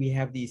now, I mean, we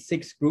have these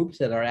 6 groups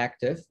that are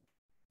active,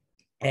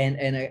 and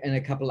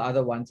a couple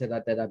other ones that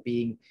are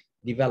being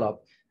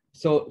developed.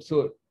 So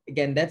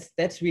again,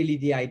 that's really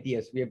the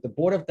idea. So we have the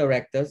board of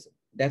directors,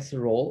 that's the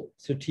role,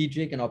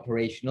 strategic and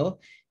operational.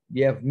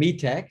 We have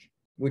MeTAG,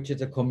 which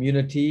is a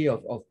community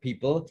of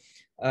people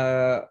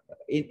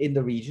in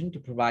the region to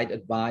provide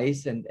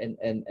advice and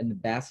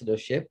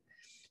ambassadorship.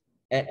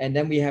 And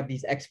then we have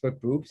these expert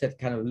groups that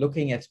kind of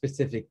looking at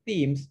specific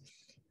themes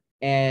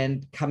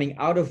and coming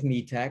out of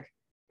MeTAG,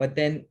 but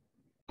then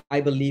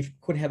I believe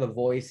could have a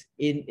voice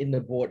in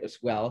the board as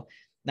well.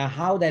 Now,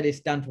 how that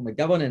is done from a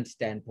governance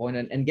standpoint,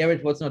 and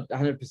Garrett was not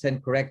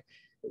 100% correct,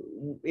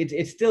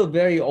 it's still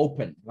very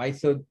open, right?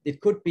 So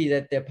it could be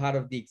that they're part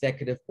of the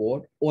executive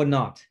board or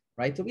not,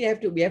 right? So we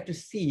have to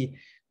see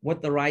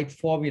what the right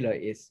formula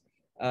is.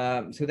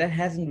 So that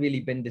hasn't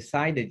really been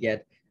decided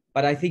yet.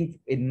 But I think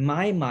in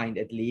my mind,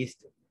 at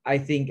least, I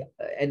think,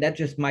 and that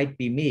just might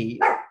be me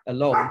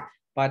alone,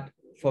 but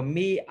for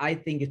me, I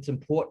think it's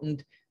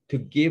important to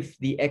give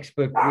the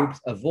expert groups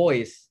a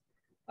voice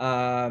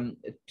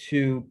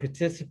to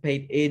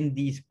participate in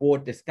these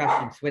board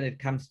discussions when it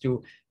comes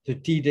to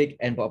strategic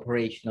and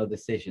operational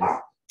decisions,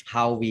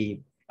 how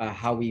we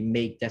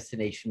make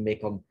Destination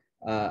Mekong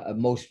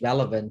most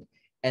relevant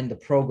and the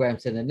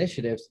programs and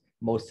initiatives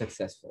most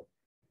successful.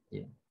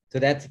 Yeah. So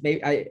that's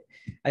maybe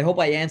I hope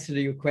I answered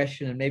your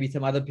question and maybe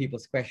some other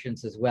people's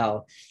questions as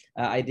well.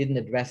 I didn't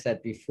address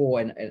that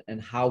before,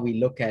 and how we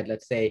look at,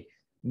 let's say,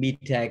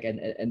 MeTAG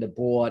and the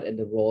board and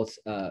the roles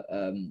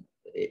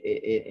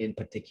in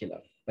particular.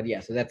 But yeah,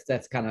 so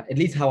that's kind of at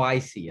least how I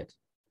see it.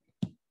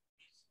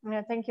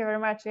 Yeah, thank you very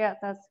much. Yeah,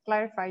 that's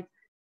clarified.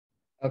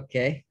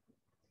 Okay.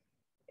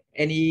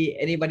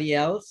 Anybody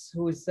else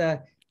who's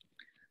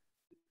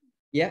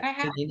yeah, I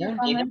have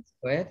Janina,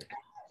 go ahead.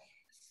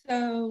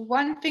 So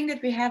one thing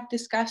that we have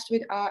discussed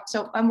with our,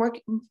 so I'm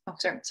working, oh,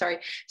 sorry.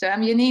 So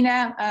I'm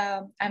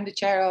Janina, I'm the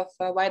chair of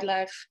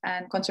Wildlife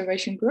and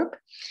Conservation Group.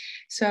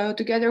 So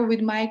together with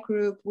my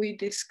group, we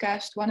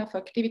discussed one of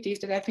activities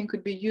that I think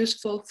could be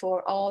useful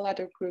for all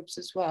other groups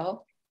as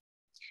well.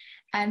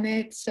 And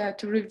it's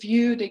to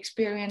review the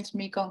Experience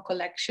Mekong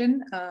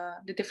collection,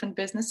 the different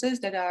businesses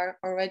that are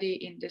already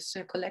in this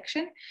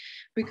collection,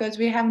 because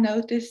we have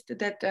noticed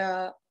that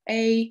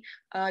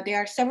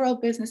there are several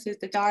businesses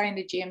that are in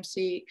the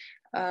GMC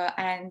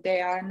and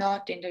they are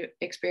not in the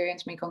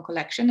Experience Mekong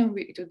collection, and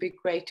it would be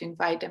great to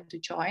invite them to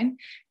join.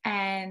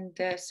 And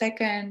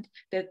second,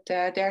 that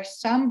there are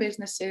some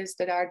businesses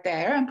that are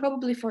there, and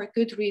probably for a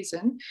good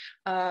reason,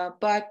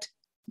 but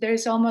there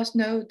is almost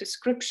no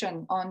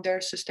description on their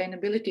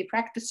sustainability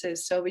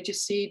practices. So we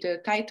just see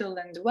the title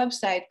and the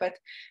website, but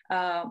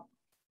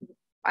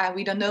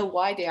we don't know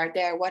why they are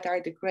there. What are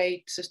the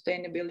great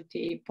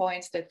sustainability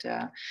points that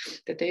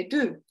they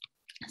do?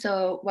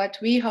 So what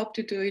we hope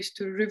to do is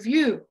to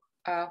review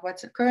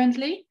what's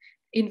currently,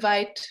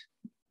 invite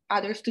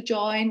others to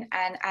join,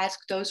 and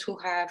ask those who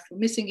have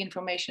missing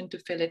information to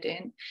fill it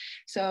in.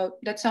 So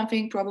that's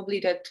something probably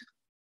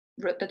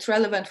that's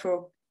relevant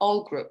for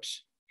all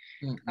groups.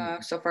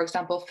 Mm-hmm. So for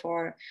example,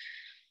 for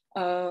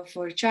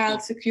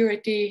child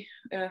security,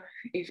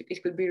 if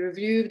it could be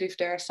reviewed, if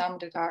there are some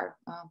that are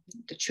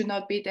that should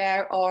not be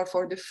there, or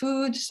for the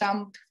food,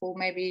 some who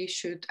maybe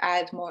should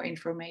add more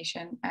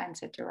information,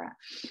 etc.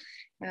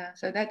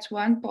 So that's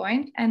one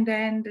point. And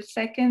then the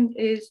second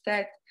is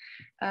that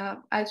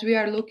as we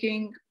are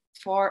looking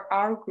for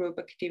our group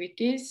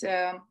activities,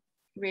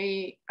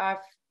 we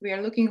are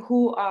looking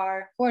who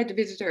are the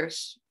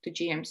visitors to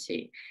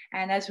GMC.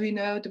 And as we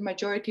know, the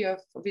majority of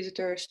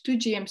visitors to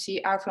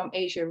GMC are from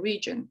Asia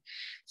region.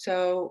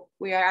 So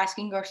we are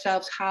asking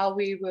ourselves how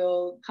we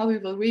will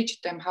reach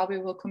them, how we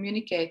will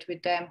communicate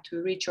with them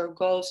to reach our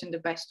goals in the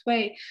best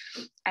way.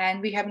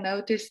 And we have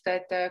noticed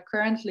that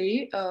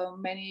currently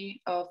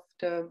many of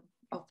the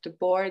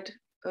board,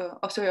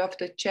 of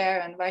the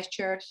chair and vice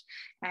chairs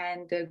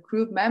and the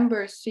group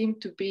members seem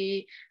to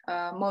be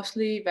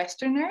mostly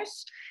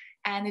Westerners.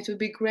 And it would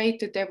be great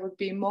that there would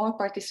be more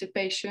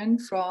participation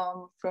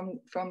from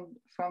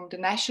the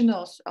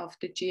nationals of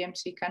the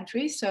GMC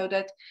countries, so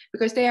that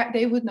because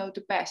they would know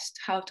the best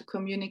how to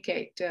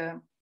communicate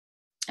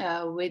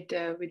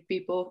with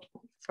people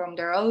from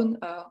their own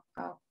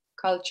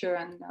culture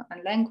and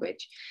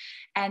language.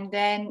 And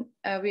then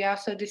we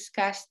also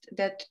discussed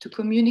that to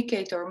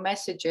communicate our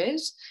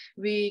messages,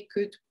 we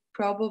could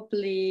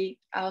probably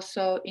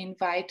also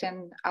invite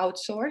and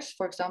outsource,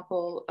 for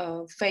example,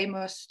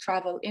 famous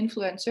travel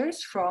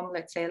influencers from,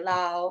 let's say,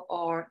 Laos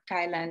or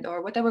Thailand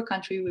or whatever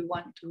country we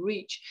want to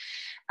reach,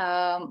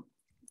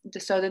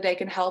 so that they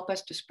can help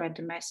us to spread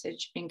the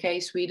message in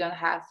case we don't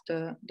have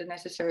the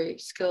necessary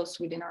skills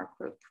within our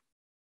group.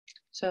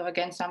 So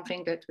again,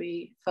 something that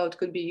we thought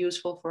could be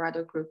useful for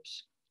other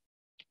groups.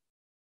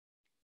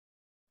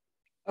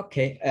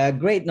 Okay,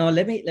 great. Now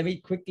let me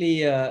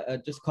quickly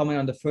just comment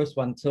on the first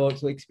one. So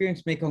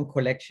Experience Mekong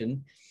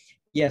collection.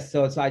 Yes,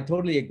 so I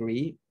totally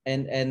agree,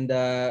 and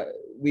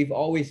we've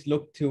always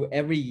looked to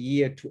every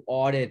year to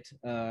audit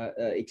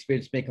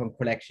Experience Mekong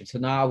collection. So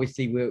now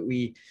obviously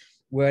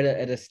we're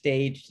at a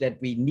stage that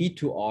we need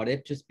to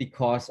audit just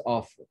because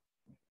of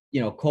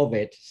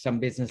COVID. Some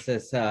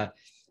businesses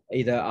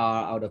either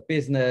are out of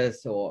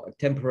business or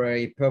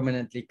temporary,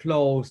 permanently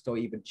closed, or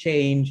even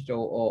changed,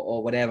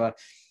 or whatever.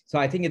 So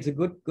I think it's a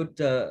good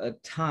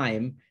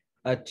time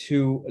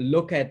to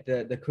look at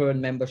the current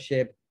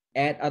membership,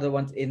 add other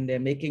ones in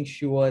there, making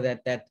sure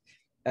that that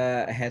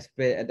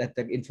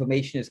the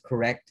information is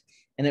correct,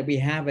 and that we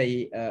have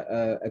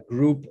a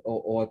group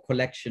or a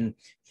collection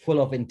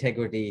full of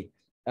integrity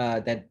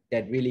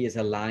that really is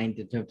aligned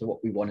in terms of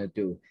what we want to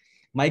do.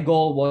 My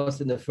goal was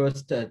in the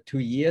first 2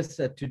 years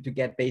to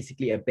get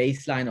basically a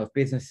baseline of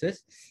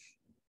businesses,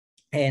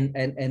 and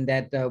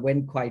that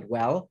went quite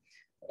well.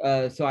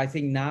 So I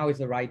think now is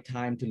the right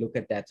time to look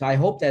at that. So I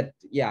hope that,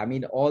 yeah, I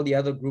mean, all the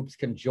other groups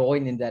can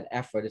join in that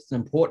effort. It's an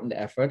important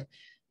effort.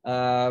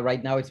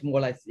 Right now, it's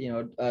more like,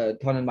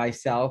 Ton and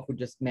myself who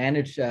just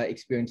manage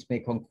Experience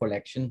Mekong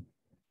collection.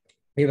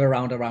 We have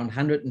around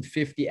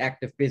 150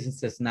 active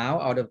businesses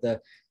now out of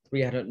the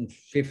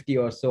 350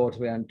 or so,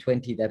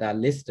 320 that are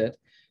listed.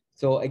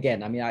 So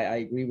again, I mean, I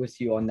agree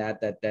with you on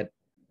that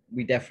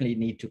we definitely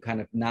need to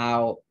kind of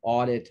now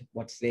audit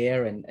what's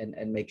there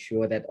and make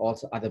sure that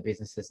also other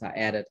businesses are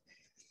added.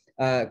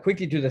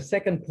 Quickly to the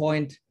second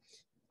point,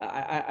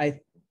 I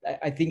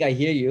think I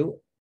hear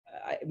you.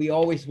 We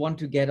always want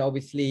to get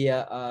obviously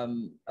a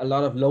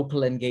lot of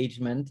local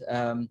engagement.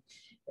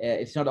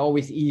 It's not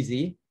always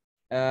easy,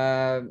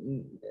 either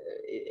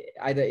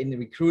in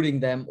recruiting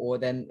them or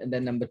then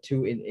number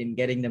two in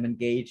getting them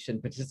engaged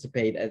and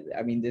participate.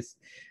 I mean, this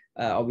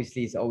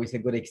obviously is always a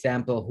good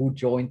example who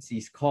joins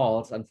these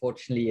calls.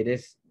 Unfortunately, it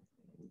is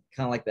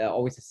kind of like they're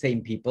always the same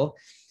people.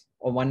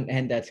 On one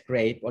hand, that's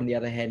great. On the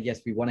other hand,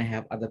 yes, we want to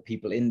have other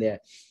people in there.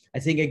 I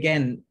think,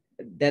 again,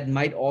 that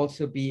might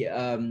also be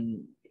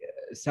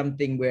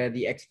something where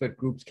the expert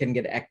groups can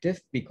get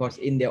active, because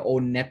in their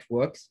own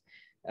networks,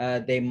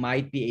 they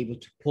might be able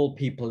to pull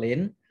people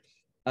in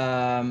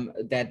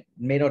that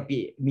may not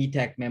be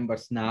MeTAG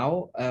members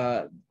now,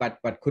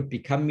 but could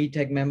become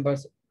MeTAG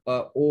members,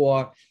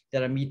 or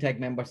there are MeTAG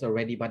members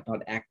already but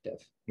not active.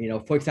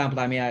 For example,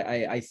 I mean,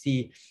 I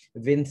see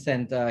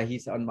Vincent,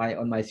 he's on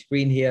my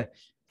screen here.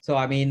 So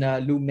I mean,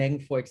 Lu Meng,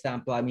 for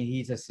example, I mean,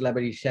 he's a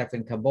celebrity chef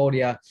in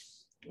Cambodia.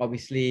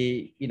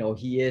 Obviously,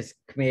 he is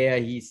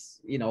Khmer. He's,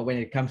 when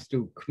it comes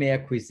to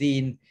Khmer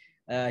cuisine,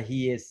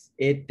 he is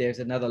it. There's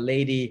another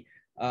lady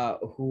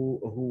who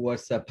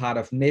was a part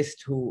of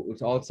MIST, who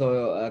was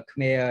also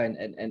Khmer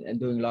and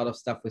doing a lot of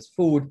stuff with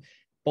food.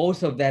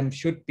 Both of them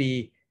should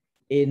be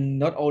in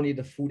not only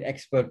the food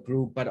expert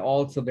group, but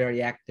also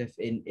very active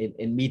in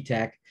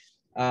MeTAG.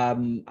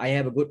 I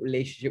have a good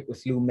relationship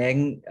with Lu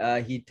Meng.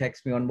 He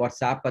texts me on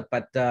WhatsApp,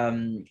 but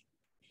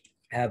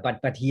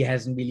he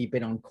hasn't really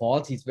been on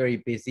calls. He's very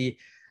busy,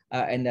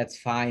 and that's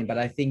fine. But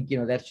I think,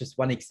 that's just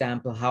one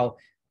example how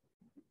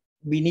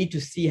we need to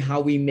see how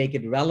we make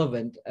it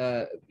relevant.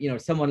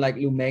 Someone like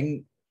Lu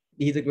Meng,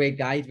 he's a great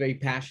guy. He's very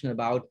passionate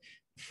about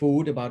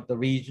food, about the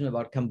region,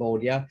 about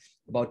Cambodia,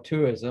 about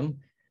tourism.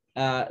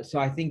 So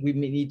I think we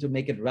need to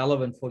make it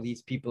relevant for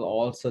these people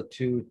also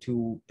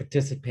to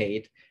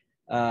participate.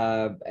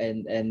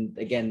 And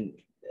again,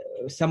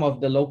 some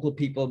of the local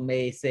people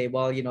may say,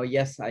 well,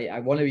 yes,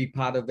 I want to be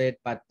part of it,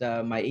 but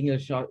my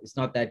English is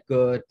not that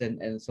good,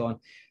 and so on.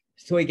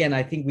 So again,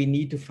 I think we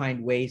need to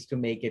find ways to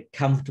make it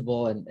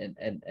comfortable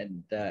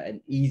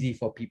and easy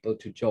for people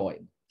to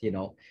join.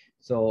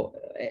 So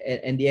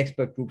and the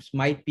expert groups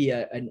might be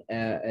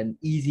an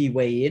easy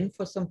way in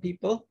for some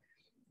people.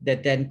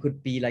 That then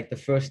could be like the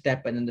first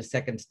step, and then the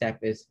second step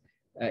is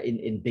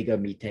in bigger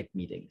MeTAG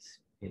meetings.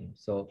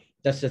 So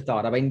that's the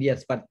thought. I mean,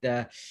 yes, but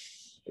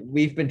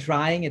we've been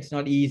trying. It's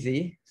not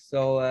easy.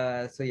 So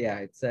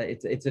yeah,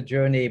 it's a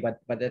journey, but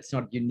that's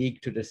not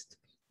unique to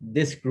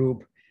this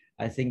group.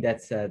 I think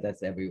that's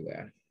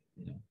everywhere.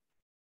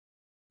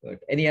 Good.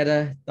 Any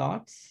other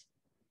thoughts?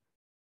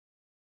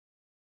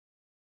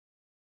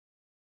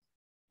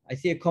 I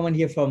see a comment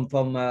here from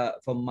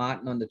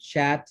Martin on the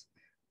chat.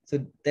 So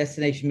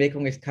Destination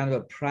Mekong is kind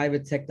of a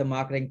private sector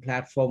marketing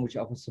platform which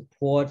offers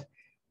support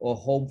or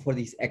home for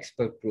these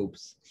expert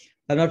groups.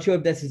 I'm not sure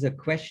if this is a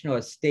question or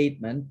a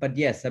statement, but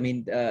yes, I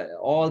mean,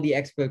 all the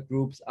expert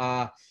groups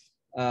are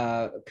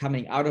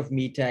coming out of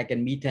MeTAG,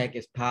 and MeTAG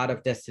is part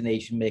of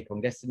Destination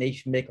Mekong.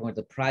 Destination Mekong is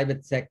a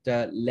private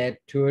sector-led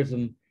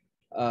tourism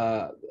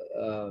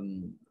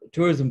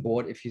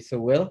board, if you so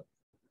will,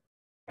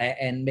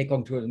 and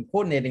Mekong Tourism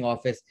Coordinating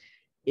Office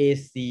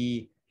is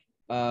the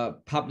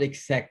public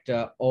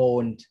sector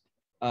owned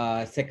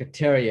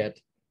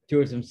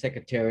tourism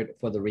secretariat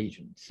for the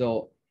region.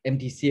 So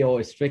MTCO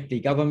is strictly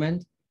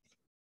government,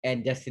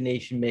 and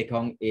Destination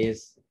Mekong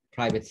is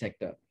private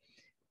sector.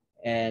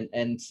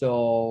 And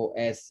so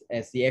as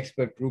the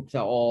expert groups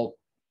are all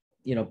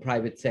you know,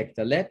 private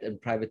sector led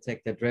and private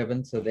sector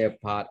driven. So they're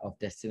part of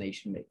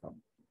Destination Mekong.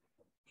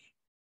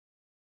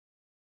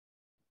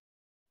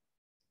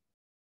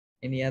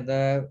 Any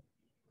other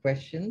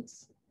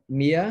questions?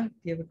 Mia,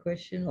 do you have a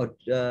question? Or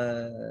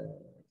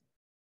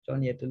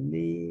John, you have to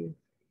leave.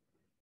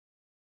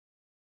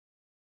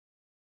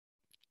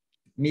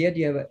 Mia, do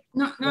you have a...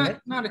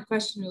 Not a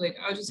question related.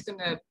 I was just going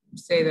to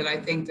say that I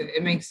think that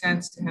it makes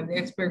sense to have the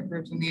expert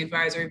groups and the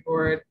advisory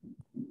board,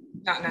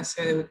 not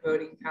necessarily with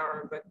voting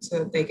power, but so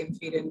that they can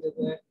feed into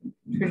the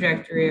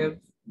trajectory of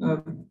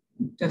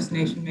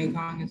Destination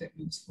Mekong as it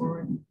moves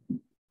forward.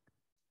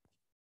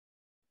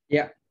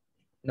 Yeah,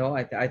 no,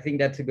 I think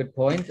that's a good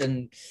point.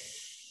 And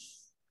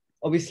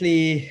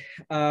obviously,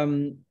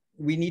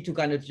 we need to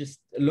kind of just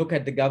look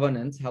at the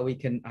governance, how we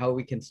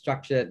can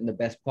structure it in the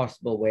best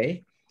possible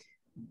way.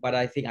 But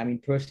I think, I mean,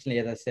 personally,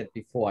 as I said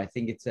before, I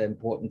think it's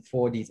important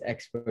for these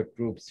expert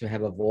groups to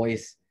have a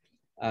voice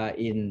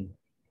in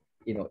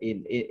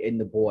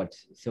the board,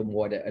 so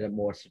more at a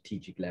more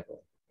strategic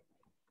level.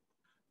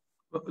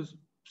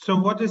 So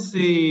what is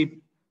the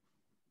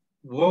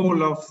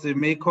role of the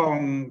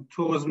Mekong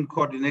Tourism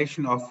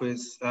Coordination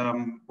Office?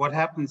 What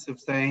happens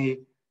if they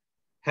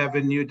have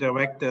a new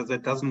director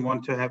that doesn't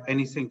want to have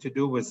anything to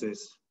do with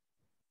this?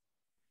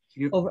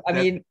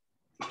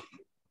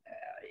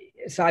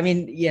 So I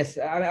mean, yes,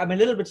 I'm a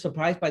little bit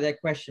surprised by that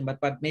question,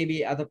 but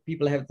maybe other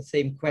people have the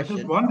same question. I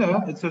just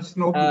wonder, it's just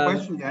an open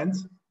question,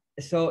 Jens.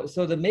 So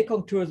the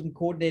Mekong Tourism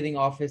Coordinating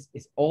Office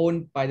is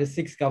owned by the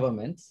 6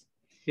 governments.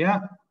 Yeah.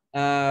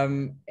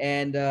 And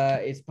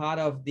it's part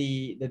of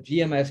the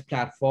GMS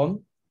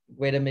platform,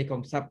 Greater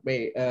Mekong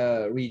Subway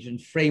Region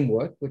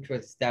Framework, which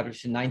was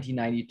established in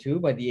 1992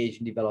 by the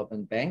Asian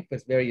Development Bank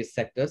with various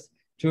sectors,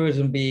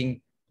 tourism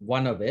being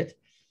one of it.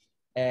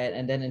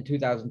 And then in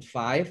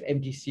 2005,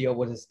 MTCO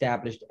was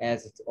established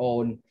as its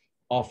own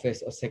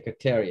office or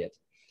secretariat.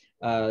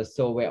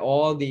 So where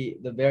all the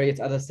various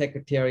other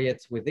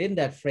secretariats within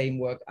that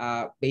framework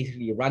are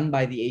basically run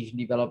by the Asian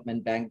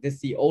Development Bank, this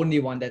is the only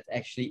one that's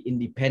actually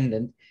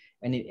independent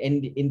and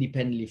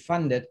independently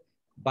funded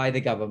by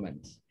the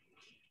government.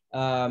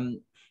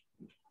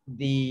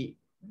 The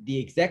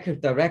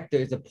executive director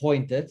is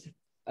appointed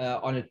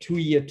on a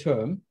 2-year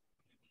term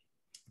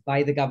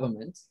by the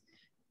government.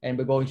 And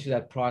we're going through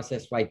that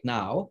process right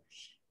now,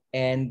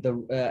 and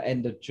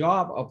the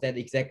job of that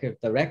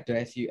executive director,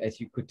 as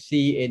you could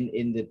see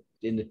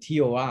in the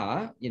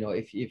TOR, you know,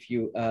 if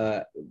you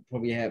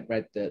probably have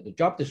read the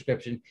job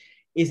description,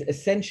 is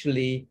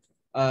essentially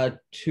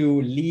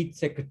to lead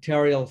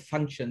secretarial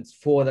functions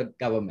for the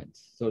government.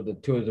 So the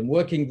tourism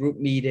working group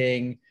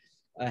meeting,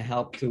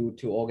 help to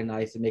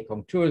organize the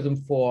Mekong Tourism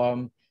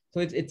Forum. So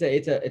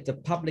it's a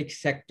public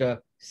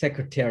sector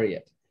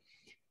secretariat.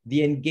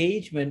 The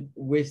engagement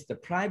with the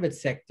private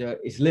sector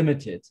is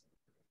limited,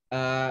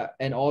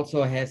 and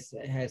also has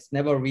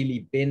never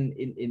really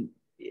been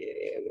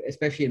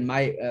especially in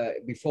my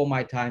before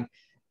my time,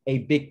 a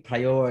big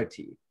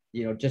priority.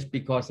 You know, just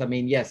because, I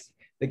mean, yes,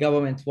 the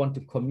governments want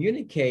to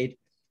communicate,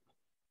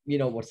 you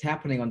know, what's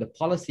happening on the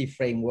policy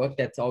framework.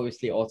 That's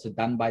obviously also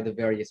done by the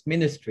various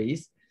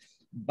ministries,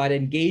 but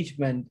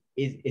engagement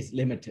is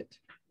limited.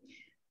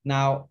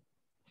 Now,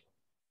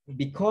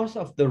 because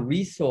of the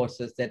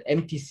resources that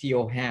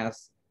MTCO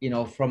has, you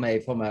know, from a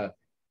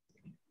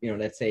you know,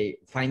 let's say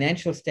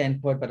financial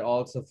standpoint, but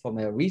also from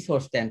a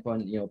resource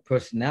standpoint, you know,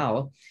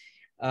 personnel,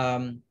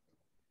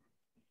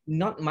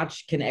 not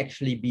much can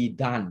actually be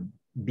done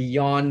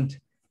beyond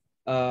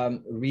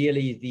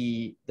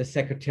really the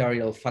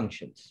secretarial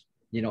functions,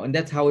 you know, and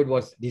that's how it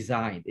was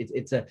designed.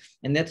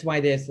 And that's why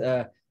there's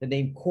the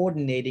name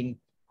coordinating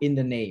in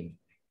the name.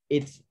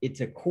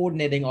 It's a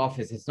coordinating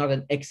office. It's not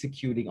an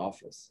executing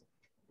office.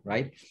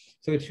 Right,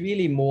 so it's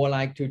really more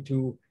like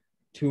to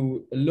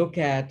look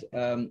at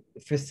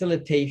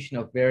facilitation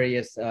of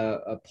various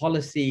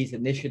policies,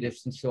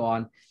 initiatives, and so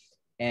on.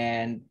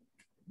 And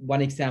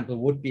one example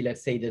would be,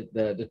 let's say,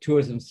 the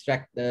tourism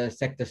sector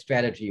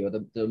strategy, or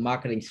the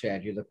marketing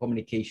strategy, the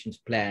communications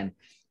plan,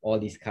 all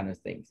these kind of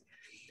things.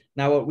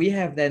 Now, what we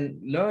have then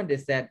learned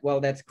is that, well,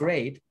 that's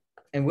great,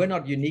 and we're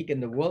not unique in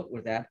the world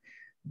with that,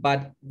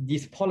 but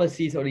these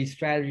policies or these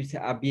strategies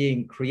are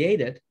being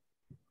created,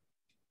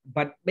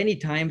 but many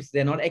times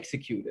they're not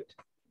executed.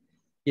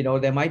 You know,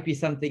 there might be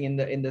something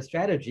in the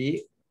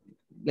strategy.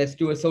 Let's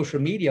do a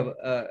social media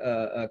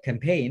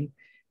campaign,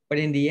 but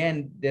in the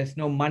end, there's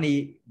no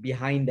money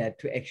behind that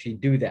to actually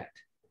do that.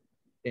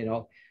 You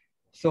know,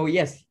 so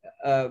yes,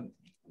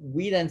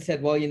 we then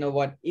said, well, you know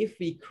what? If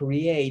we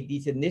create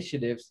these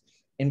initiatives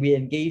and we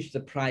engage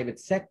the private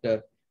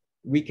sector,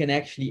 we can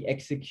actually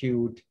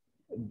execute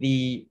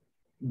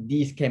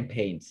these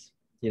campaigns.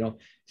 You know,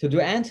 so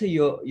to answer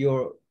your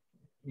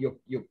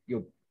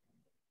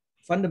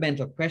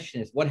fundamental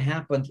question is, what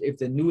happens if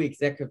the new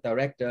executive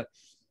director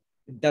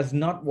does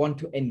not want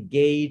to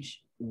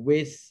engage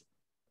with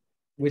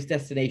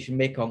Destination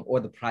Mekong or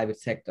the private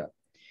sector?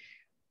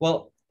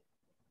 Well,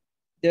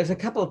 there's a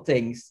couple of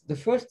things. The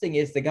first thing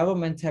is the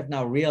governments have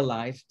now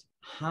realized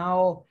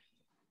how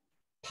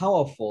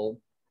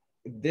powerful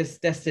this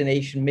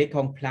destination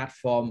Mekong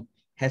platform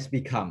has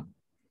become.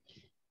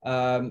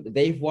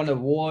 They've won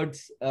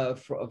awards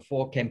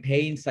for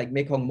campaigns like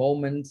Mekong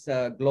Moments,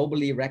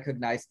 globally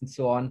recognized and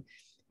so on.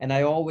 And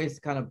I always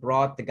kind of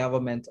brought the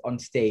government on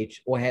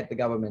stage or had the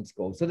governments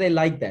go. So they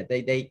liked that.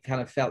 They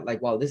kind of felt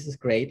like, wow, this is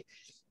great.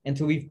 And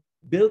so we've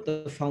built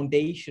the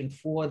foundation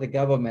for the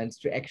governments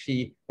to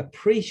actually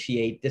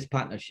appreciate this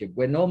partnership,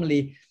 where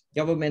normally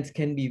governments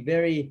can be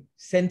very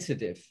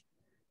sensitive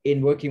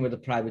in working with the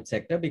private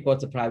sector,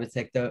 because the private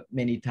sector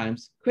many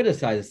times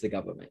criticizes the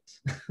government,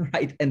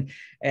 right? And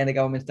the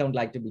governments don't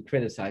like to be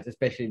criticized,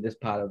 especially in this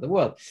part of the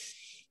world.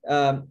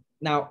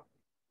 Now,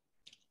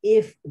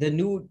 if the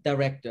new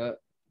director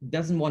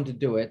doesn't want to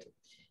do it,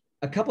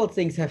 a couple of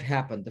things have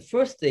happened. The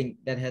first thing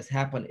that has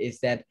happened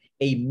is that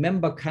a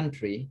member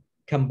country,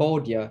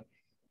 Cambodia,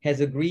 has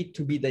agreed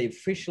to be the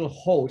official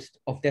host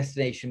of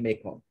Destination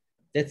Mekong.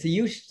 That's a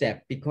huge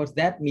step, because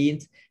that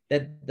means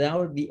that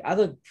now the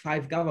other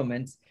 5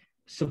 governments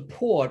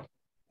support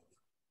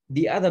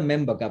the other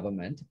member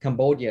government,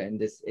 Cambodia in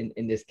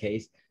this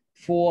case,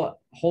 for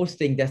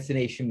hosting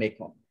Destination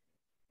Mekong.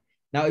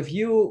 Now, if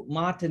you,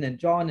 Martin and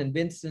John and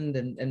Vincent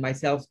and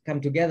myself come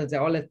together and say,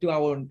 oh, let's do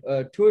our own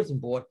tourism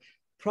board,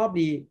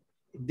 probably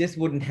this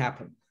wouldn't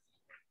happen,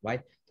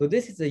 right? So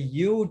this is a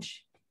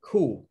huge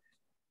coup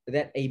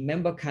that a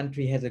member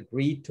country has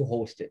agreed to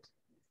host it.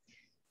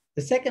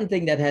 The second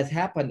thing that has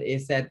happened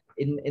is that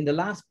in the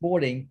last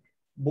board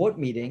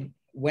meeting,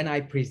 when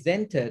I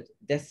presented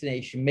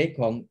Destination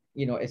Mekong,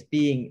 as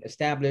being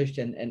established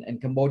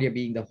and Cambodia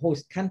being the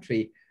host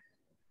country,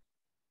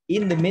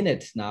 in the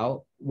minutes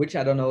now, which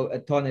I don't know,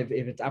 Ton, if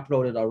it's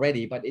uploaded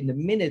already, but in the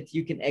minutes,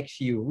 you can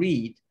actually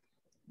read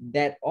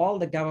that all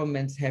the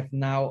governments have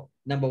now,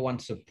 number 1,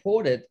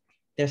 supported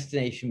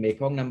Destination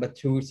Mekong, number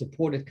 2,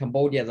 supported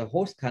Cambodia as a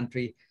host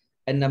country,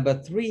 and number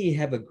 3,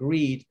 have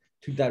agreed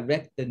to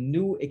direct the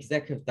new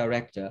executive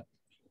director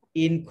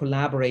in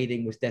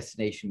collaborating with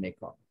Destination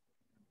Mekong,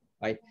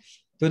 right?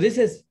 So this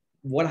is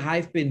what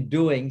I've been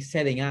doing,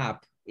 setting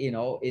up,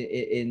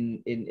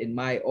 in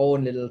my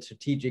own little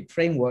strategic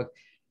framework,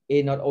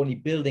 in not only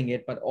building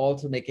it, but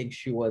also making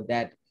sure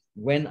that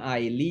when I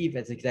leave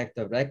as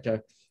executive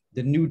director,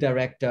 the new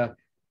director,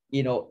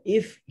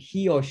 if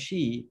he or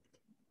she,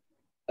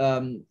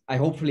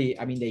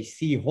 they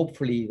see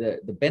hopefully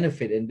the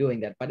benefit in doing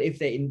that. But if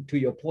they, to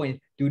your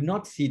point, do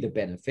not see the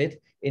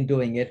benefit in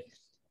doing it,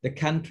 the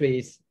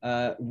countries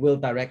will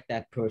direct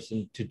that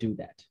person to do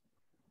that,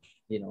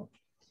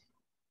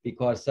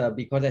 because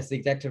as the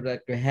executive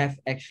director, you have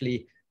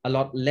actually a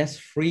lot less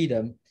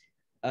freedom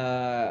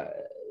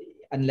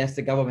unless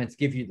the governments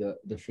give you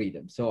the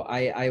freedom. So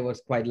I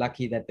was quite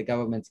lucky that the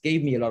governments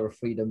gave me a lot of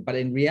freedom, but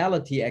in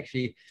reality,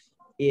 actually,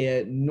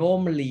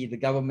 normally the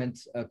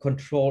governments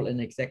control an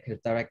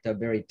executive director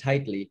very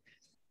tightly,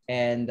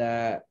 and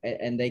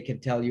they can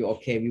tell you,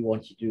 okay, we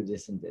want you to do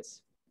this and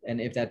this.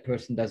 And if that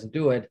person doesn't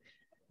do it,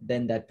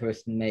 then that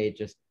person may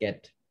just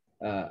get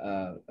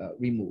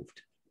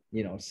removed.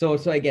 So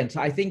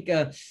I think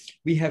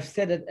we have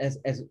set it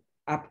as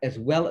up as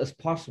well as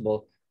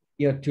possible,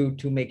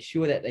 to make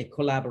sure that a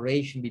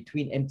collaboration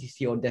between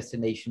MTCO and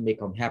Destination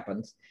Mekong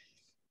happens.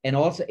 And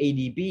also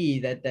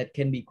ADB, that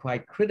can be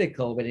quite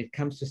critical when it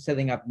comes to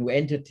setting up new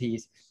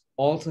entities,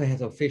 also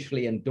has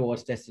officially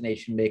endorsed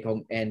Destination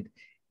Mekong and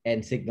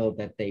signaled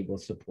that they will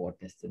support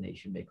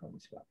Destination Mekong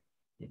as well.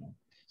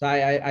 So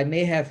I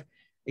may have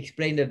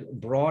explained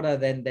it broader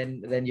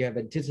than you have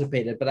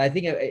anticipated, but I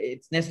think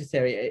it's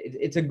necessary.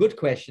 It's a good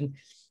question.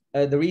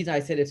 The reason I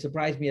said it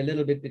surprised me a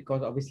little bit,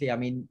 because obviously,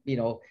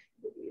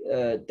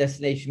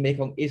 Destination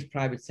Mekong is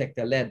private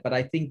sector led, but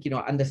I think,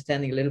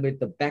 understanding a little bit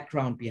the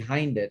background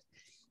behind it,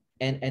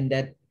 and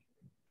that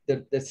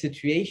the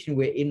situation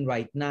we're in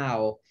right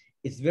now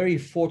is very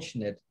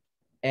fortunate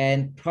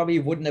and probably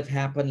wouldn't have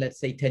happened, let's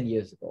say 10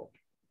 years ago,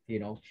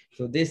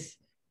 So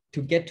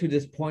to get to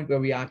this point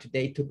where we are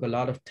today took a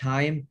lot of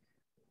time,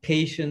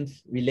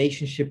 patience,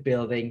 relationship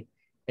building,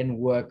 and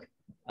work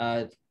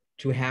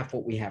to have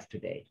what we have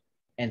today.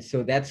 And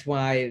so that's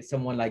why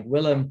someone like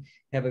Willem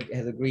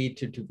has agreed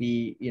to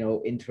be,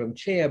 interim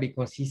chair,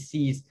 because he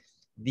sees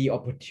the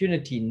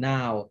opportunity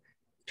now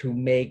to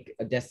make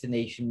a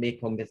Destination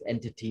Mekong this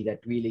entity that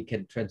really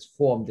can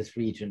transform this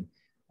region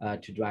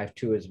to drive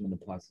tourism in a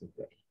positive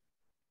way.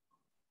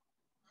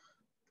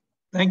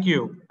 Thank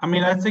you.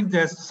 I think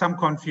there's some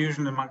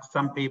confusion amongst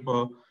some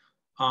people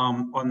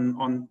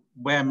on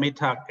where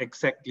MeTAG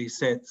exactly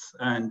sits,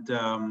 and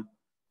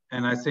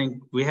I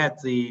think we had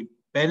the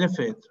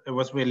benefit. It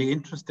was really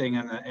interesting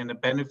and a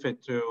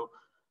benefit to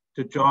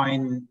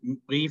join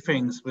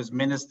briefings with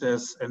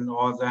ministers and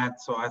all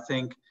that. So I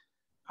think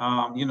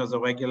the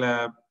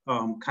regular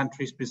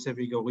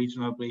country-specific or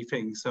regional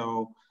briefing.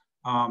 So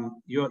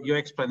your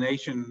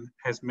explanation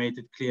has made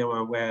it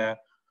clearer where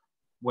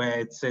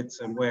it sits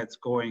and where it's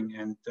going.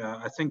 And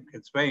I think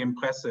it's very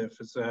impressive.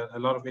 It's a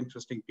lot of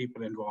interesting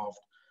people involved.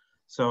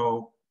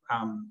 So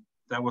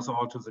that was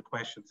all to the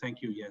question.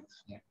 Thank you,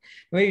 Jens. Yeah.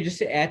 Maybe just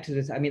to add to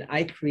this,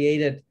 I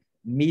created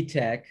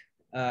MeTAG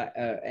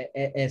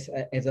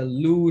as a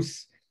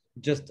loose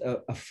just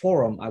a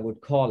forum, I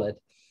would call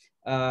it.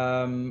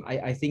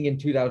 I think in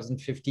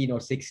 2015 or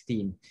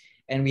 16,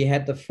 and we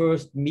had the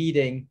first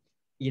meeting,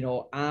 you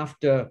know,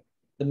 after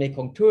the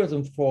Mekong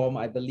Tourism Forum,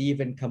 I believe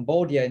in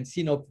Cambodia, in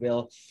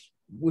Sinopville,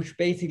 which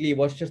basically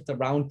was just a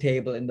round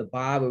table in the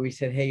bar where we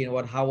said, hey, you know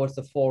what, how was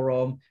the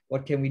forum?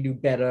 What can we do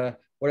better?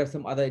 What are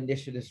some other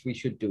initiatives we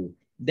should do?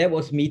 That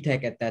was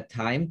MeTAG at that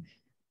time.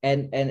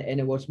 And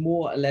it was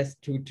more or less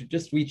to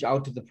just reach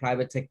out to the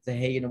private sector,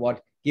 hey, you know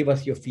what, give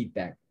us your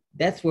feedback.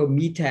 That's where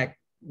MeTAG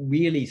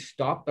really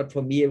stopped. But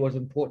for me, it was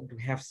important to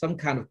have some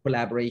kind of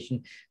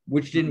collaboration,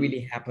 which didn't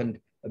really happen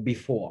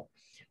before.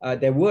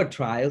 There were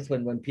trials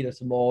when Peter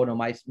Simone or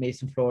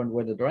Mason Florent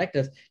were the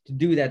directors to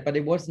do that, but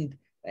it wasn't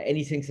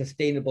anything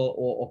sustainable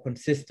or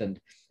consistent.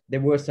 There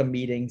were some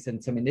meetings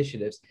and some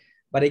initiatives.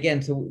 But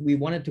again, so we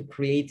wanted to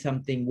create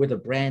something with a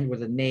brand,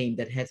 with a name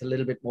that has a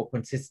little bit more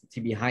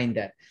consistency behind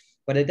that.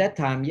 But at that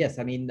time, yes,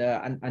 I mean,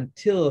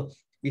 until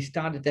we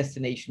started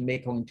Destination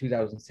Mekong in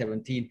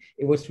 2017,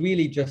 it was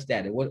really just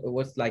that. It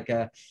was like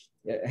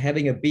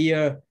having a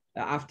beer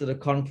after the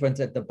conference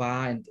at the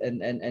bar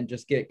and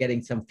just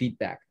getting some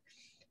feedback.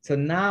 So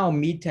now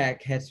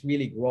MeTAG has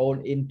really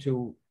grown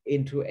into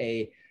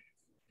a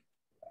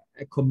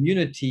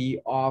community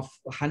of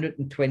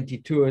 120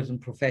 tourism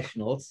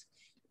professionals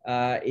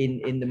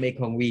in the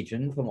Mekong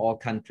region from all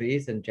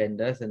countries and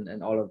genders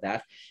and all of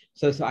that.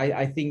 So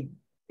I think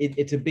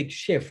it's a big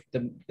shift.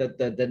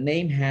 The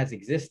name has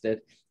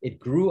existed. It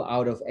grew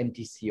out of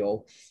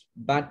MTCO,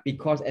 but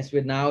because as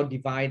we're now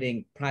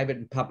dividing private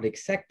and public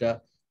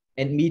sector,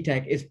 and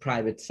MeTAG is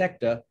private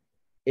sector,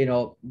 you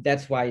know,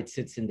 that's why it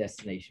sits in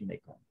Destination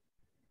Mekong,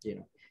 you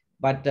know.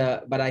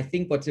 But I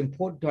think what's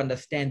important to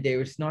understand,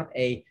 there is not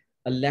a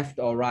left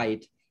or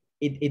right.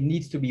 It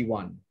needs to be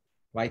one,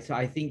 right? So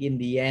I think in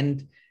the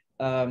end,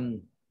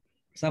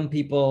 some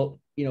people,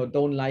 you know,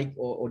 don't like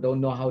or don't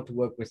know how to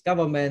work with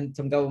government.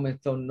 Some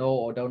governments don't know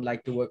or don't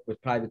like to work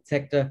with private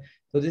sector.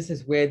 So this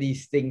is where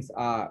these things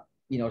are,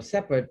 you know,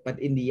 separate. But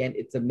in the end,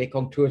 it's a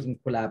Mekong tourism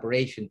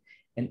collaboration,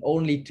 and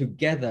only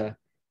together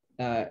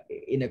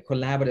in a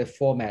collaborative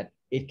format,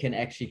 it can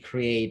actually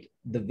create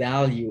the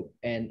value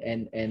and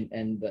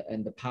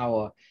the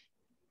power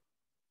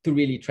to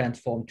really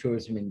transform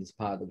tourism in this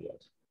part of the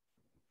world.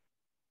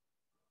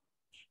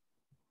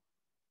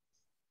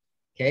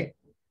 Okay,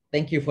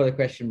 thank you for the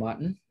question,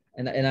 Martin.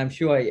 And I'm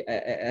sure I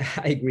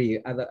agree.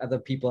 Other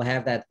people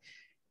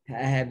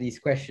have these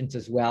questions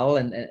as well,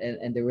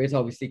 and there is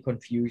obviously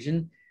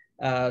confusion.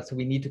 So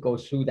we need to go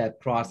through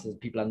that process,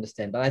 people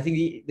understand. But I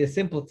think the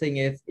simple thing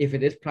is, if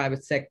it is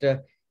private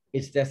sector,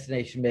 it's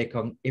Destination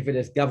Mekong. If it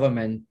is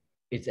government,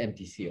 it's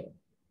MTCO.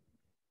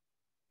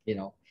 You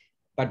know,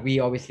 but we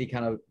obviously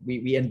kind of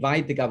we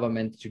invite the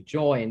government to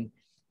join.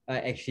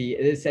 Actually,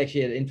 it is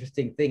actually an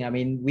interesting thing. I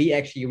mean, we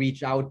actually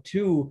reach out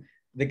to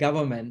the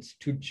government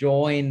to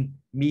join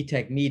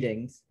MeTAG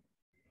meetings,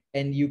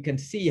 and you can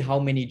see how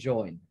many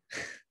join.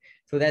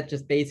 So that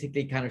just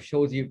basically kind of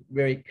shows you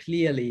very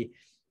clearly,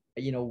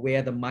 you know,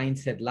 where the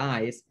mindset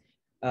lies.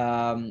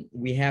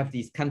 We have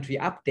these country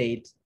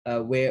updates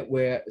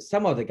where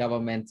some of the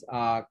governments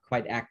are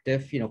quite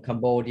active, you know,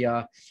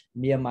 Cambodia,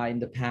 Myanmar in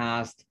the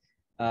past,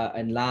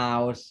 and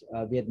Laos,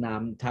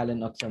 Vietnam, Thailand,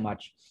 not so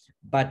much.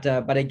 But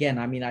again,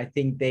 I mean, I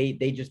think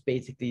they just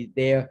basically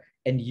there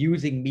and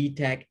using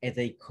MeTAG as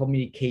a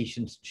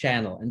communications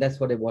channel, and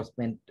that's what it was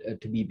meant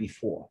to be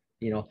before,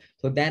 you know.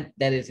 So that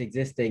is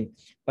existing,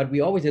 but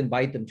we always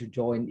invite them to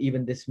join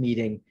even this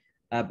meeting.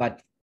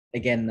 But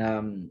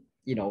again,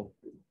 you know,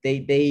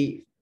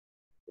 they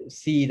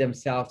see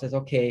themselves as,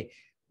 okay,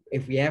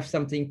 if we have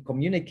something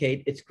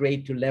communicate, it's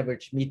great to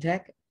leverage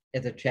MeTAG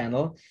as a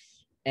channel,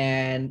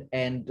 and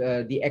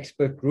the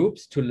expert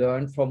groups to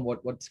learn from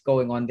what's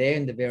going on there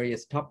in the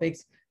various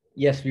topics.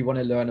 Yes, we want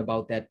to learn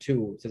about that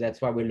too. So that's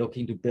why we're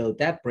looking to build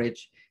that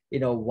bridge. You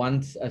know,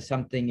 once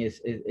something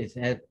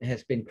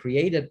has been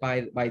created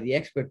by the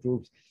expert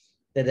groups,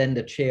 that then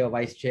the chair or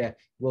vice chair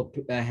will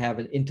have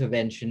an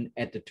intervention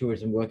at the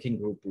tourism working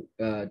group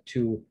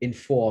to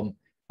inform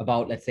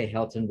about, let's say,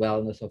 health and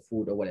wellness or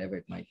food or whatever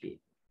it might be.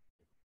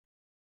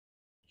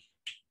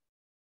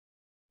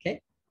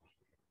 Okay,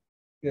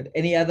 good.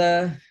 Any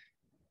other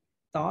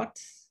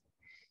thoughts?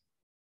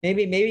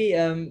 Maybe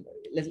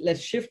let's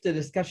shift the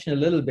discussion a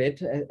little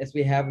bit as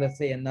we have, let's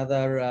say,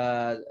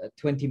 another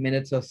 20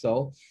 minutes or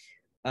so.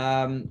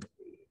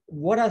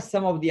 What are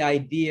some of the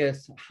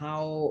ideas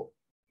how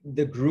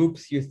the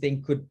groups you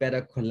think could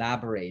better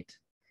collaborate?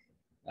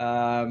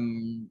 I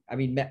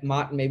mean,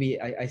 Martin,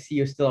 maybe I see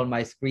you still on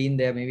my screen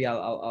there. Maybe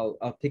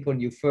I'll pick on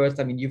you first.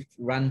 I mean, you've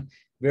run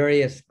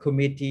various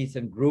committees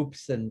and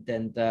groups and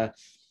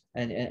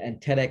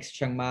TEDx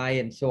Chiang Mai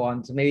and so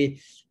on. So maybe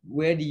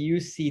where do you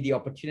see the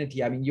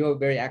opportunity? I mean, you're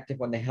very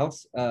active on the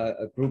health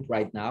group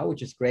right now,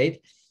 which is great.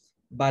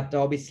 But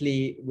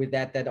obviously with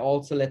that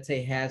also, let's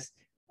say, has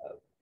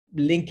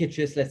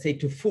linkages, let's say,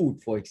 to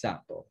food, for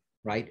example,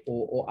 right?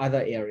 Or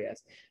other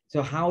areas.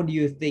 So how do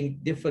you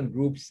think different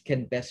groups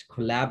can best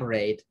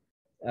collaborate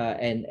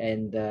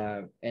and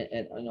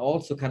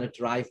also kind of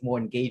drive more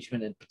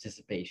engagement and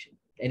participation?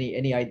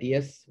 Any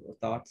ideas or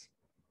thoughts?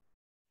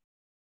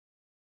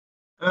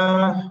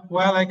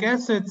 Well, I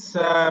guess it's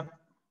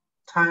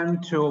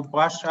time to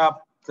brush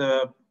up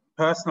the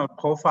personal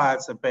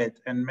profiles a bit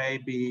and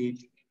maybe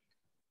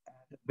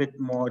a bit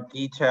more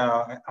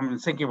detail. I'm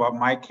thinking about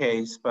my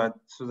case, but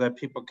so that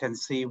people can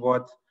see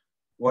what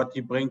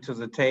you bring to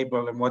the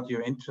table and what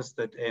you're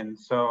interested in.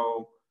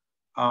 So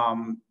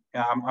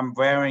yeah, I'm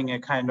wearing a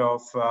kind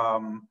of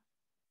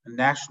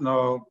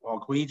national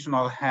or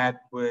regional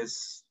hat with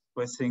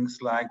things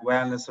like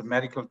wellness and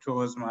medical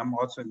tourism. I'm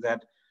also in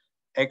that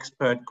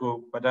expert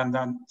group, but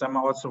I'm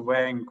also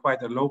wearing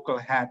quite a local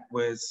hat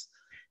with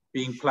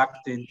being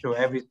plugged into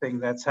everything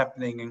that's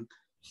happening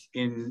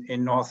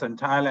in northern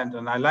Thailand.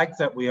 And I like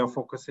that we are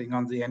focusing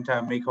on the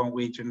entire Mekong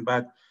region,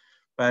 but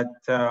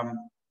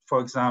for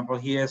example,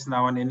 here's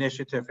now an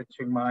initiative in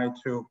Chiang Mai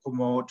to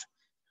promote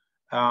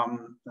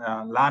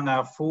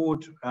Lana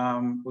food.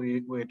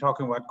 We're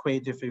talking about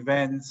creative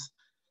events.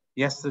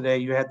 Yesterday,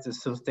 you had the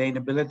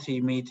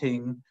sustainability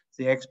meeting,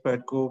 the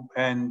expert group,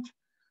 and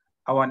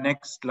our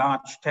next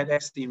large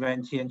TEDx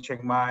event here in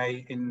Chiang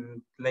Mai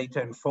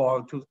later in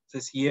fall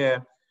this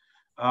year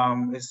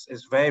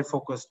is very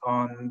focused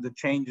on the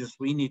changes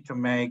we need to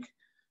make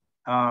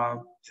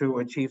to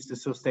achieve the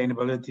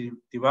sustainability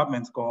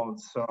development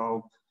goals.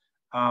 So,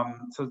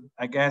 so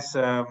I guess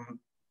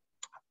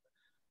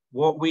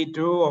what we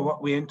do or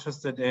what we're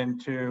interested in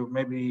to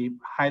maybe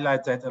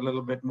highlight that a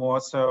little bit more.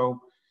 So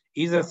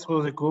either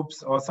through the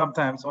groups or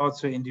sometimes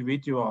also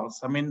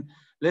individuals. I mean,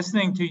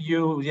 listening to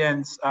you,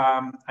 Jens,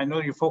 I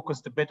know you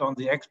focused a bit on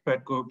the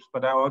expert groups,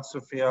 but I also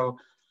feel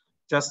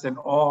just in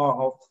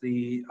awe of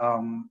the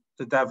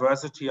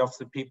diversity of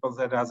the people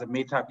that are the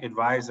MeTAG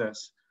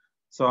advisors.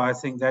 So I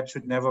think that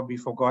should never be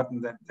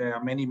forgotten, that there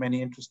are many,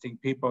 many interesting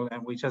people,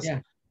 and we just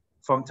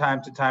from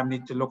time to time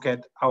need to look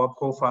at our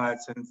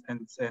profiles and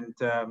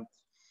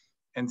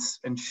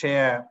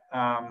share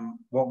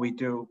what we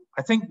do.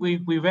 I think we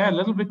were a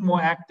little bit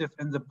more active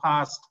in the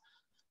past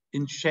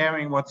in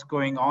sharing what's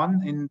going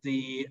on in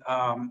the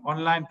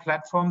online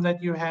platform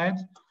that you had.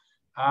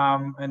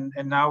 And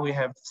now we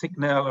have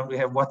Signal and we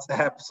have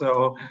WhatsApp,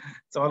 so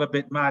it's all a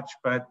bit much,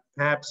 but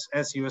perhaps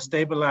as you are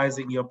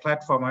stabilizing your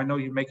platform, I know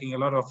you're making a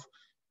lot of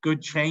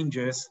good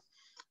changes,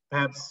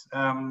 perhaps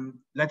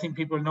letting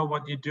people know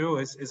what you do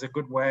is a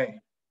good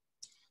way.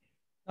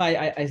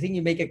 I think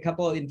you make a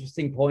couple of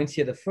interesting points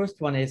here. The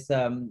first one is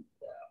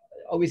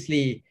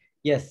obviously,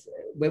 yes,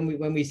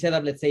 when we set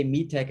up, let's say,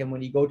 MeTAG, and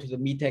when you go to the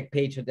MeTAG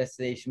page of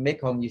Destination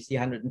Mekong, you see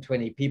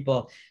 120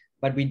 people,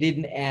 but we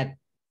didn't add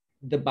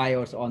the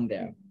bios on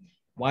there.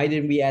 Why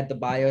didn't we add the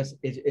bios?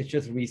 It's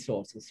just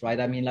resources, right?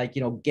 I mean, like,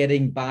 you know,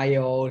 getting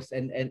bios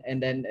and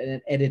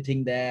then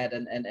editing that,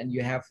 and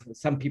you have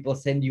some people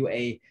send you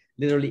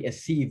literally a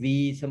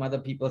CV, some other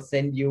people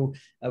send you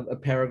a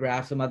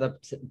paragraph, some other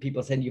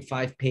people send you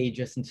 5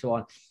 pages and so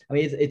on. I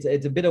mean,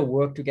 it's a bit of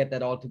work to get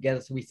that all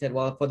together. So we said,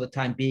 well, for the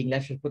time being,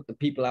 let's just put the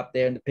people up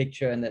there in the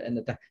picture, and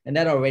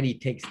that already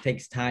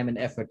takes time and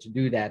effort to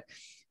do that.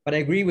 But I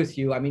agree with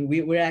you. I mean,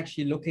 we're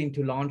actually looking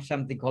to launch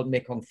something called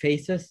Mekong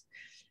Faces.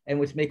 And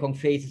with Mekong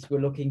Faces,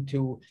 we're looking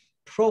to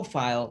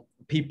profile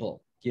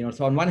people. You know,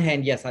 so on one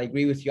hand, yes, I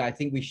agree with you. I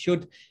think we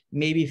should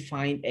maybe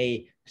find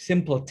a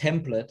simple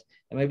template,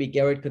 and maybe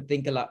Garrett could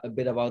think a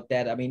bit about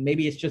that. I mean,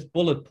 maybe it's just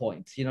bullet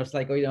points. You know, it's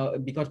like, you know,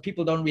 because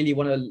people don't really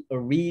want to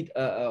read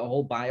a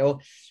whole bio,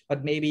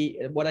 but maybe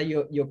what are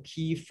your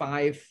key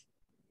 5,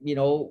 you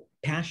know,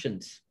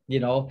 passions? You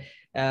know,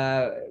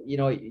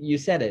 you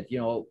said it. You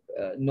know,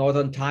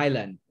 Northern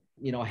Thailand.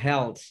 You know,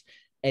 health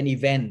and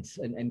events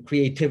and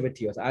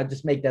creativity. I'll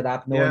just make that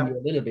up, knowing you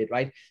a little bit,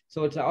 right?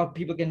 So it's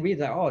people can read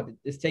that. Oh,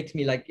 this takes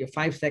me like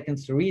 5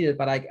 seconds to read it,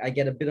 but I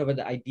get a bit of an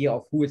idea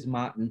of who is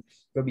Martin,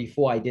 where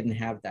before I didn't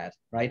have that,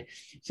 right?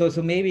 So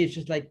maybe it's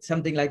just like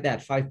something like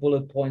that, 5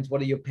 bullet points. What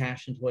are your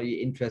passions? What are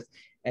your interests?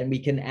 And we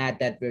can add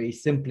that very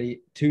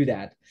simply to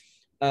that.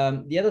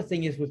 The other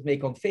thing is with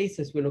Mekong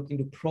Faces, we're looking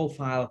to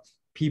profile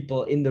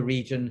people in the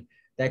region.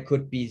 That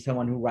could be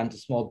someone who runs a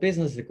small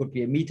business. It could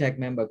be a MeTAG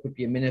member. It could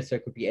be a minister.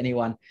 It could be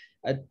anyone.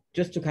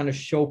 Just to kind of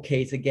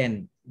showcase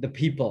again the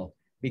people,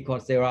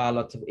 because there are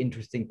lots of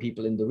interesting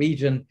people in the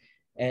region,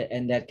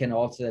 and that can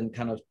also then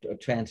kind of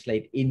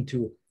translate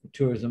into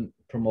tourism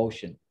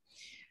promotion.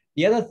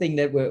 The other thing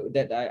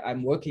that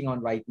I'm working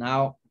on right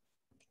now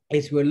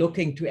is we're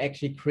looking to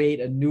actually create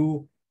a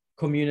new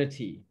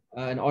community,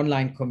 an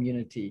online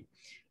community.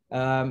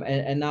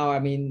 And now, I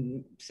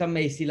mean, some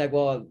may see like,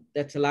 well,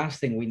 that's the last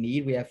thing we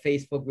need. We have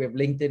Facebook, we have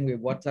LinkedIn, we have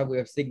WhatsApp, we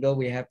have Signal,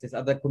 we have this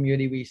other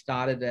community we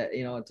started,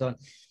 you know, and so on.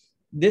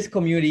 This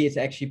community is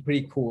actually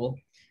pretty cool.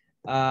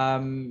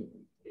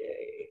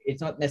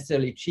 It's not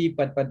necessarily cheap,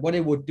 but what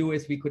it would do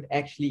is we could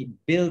actually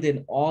build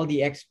in all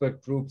the expert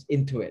groups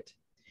into it.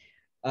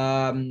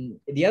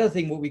 The other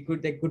thing,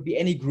 there could be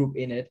any group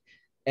in it.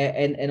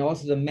 And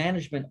also the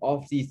management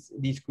of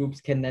these groups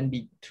can then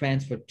be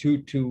transferred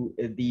to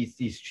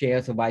these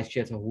chairs or vice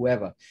chairs or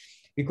whoever.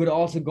 We could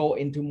also go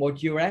into more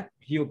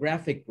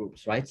geographic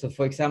groups, right? So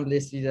for example,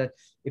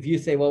 if you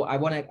say, well, I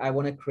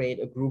want to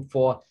create a group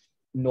for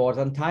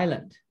Northern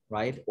Thailand,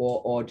 right?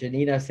 Or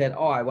Janina said,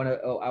 oh, I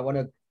want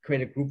to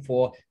create a group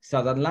for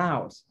Southern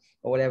Laos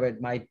or whatever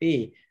it might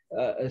be.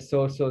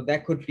 So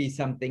that could be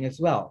something as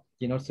well,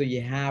 you know. So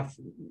you have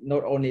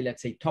not only,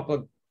 let's say,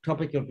 topical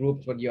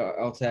groups, but you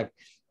also have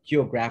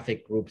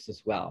geographic groups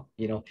as well,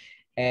 you know.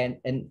 And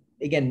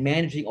again,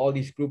 managing all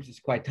these groups is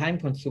quite time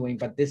consuming,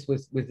 but this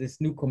was with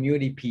this new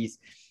community piece,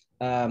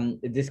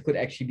 this could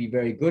actually be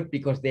very good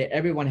because there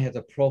everyone has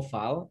a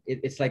profile.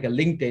 It's like a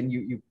LinkedIn.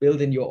 You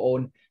build in your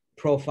own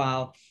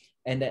profile,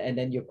 and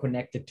then you're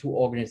connected to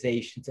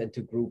organizations and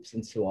to groups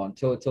and so on.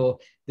 So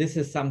this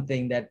is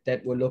something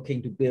that we're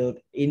looking to build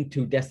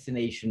into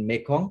Destination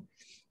Mekong,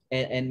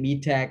 and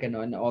MeTAG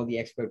and all the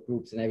expert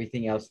groups and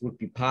everything else would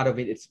be part of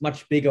it. It's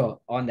much bigger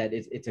on that.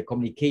 It's a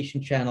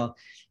communication channel.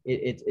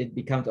 It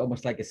becomes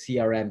almost like a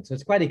CRM. So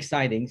it's quite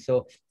exciting.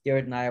 So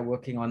Garrett and I are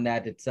working on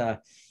that. It's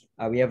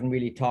we haven't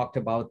really talked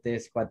about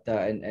this, but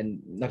and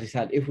not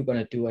decided if we're going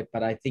to do it,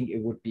 but I think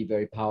it would be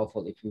very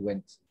powerful if we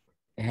went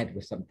ahead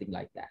with something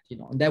like that, you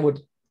know, and that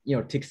would, you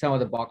know, tick some of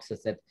the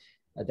boxes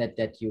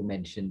that you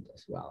mentioned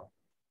as well.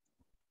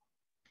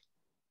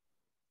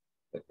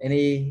 But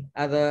any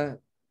other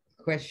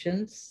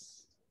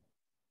questions?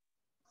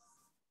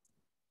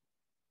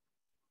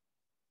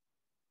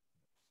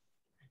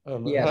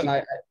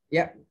 Yes,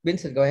 yeah,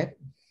 Vincent, go ahead.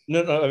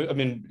 No, I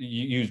mean,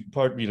 you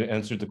partly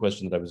answered the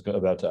question that I was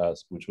about to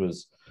ask, which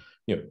was,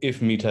 you know,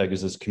 if MeTAG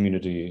is this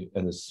community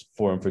and this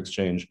forum for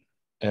exchange,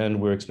 and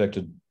we're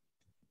expected,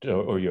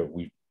 or you know,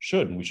 we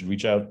should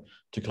reach out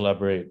to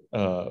collaborate,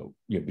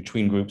 you know,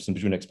 between groups and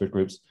between expert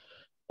groups,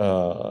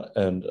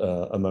 and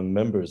among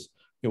members.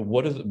 You know,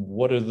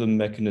 what are the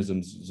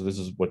mechanisms? So this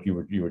is what you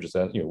were just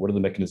asking. You know, what are the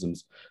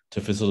mechanisms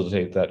to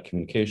facilitate that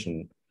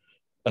communication?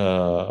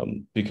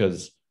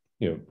 Because,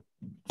 you know,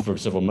 for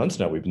several months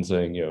now, we've been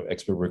saying, you know,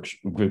 expert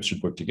groups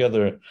should work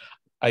together.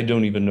 I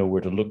don't even know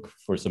where to look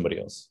for somebody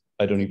else.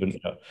 I don't even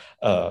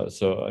know.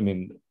 So, I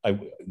mean,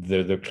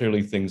 there are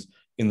clearly things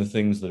in the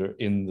things that are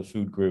in the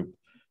food group.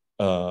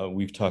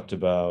 We've talked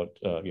about,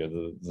 you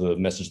know, the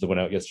message that went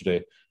out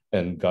yesterday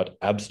and got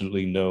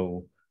absolutely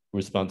no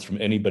response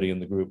from anybody in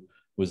the group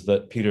was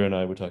that Peter and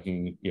I were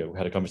talking, you know,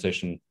 had a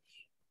conversation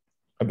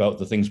about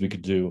the things we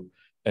could do.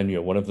 And, you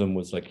know, one of them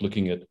was like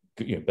looking at,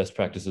 you know, best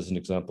practices and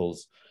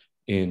examples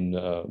in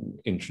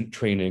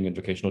training and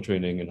vocational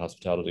training and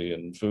hospitality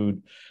and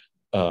food,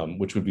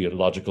 which would be a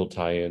logical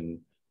tie-in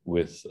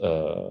with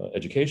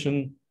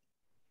education.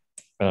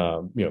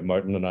 You know,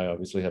 Martin and I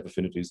obviously have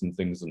affinities in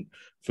things in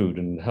food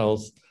and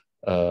health.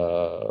 You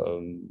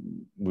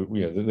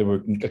know, there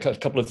were a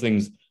couple of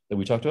things that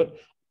we talked about.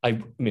 I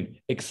mean,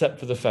 except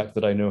for the fact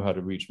that I know how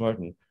to reach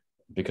Martin,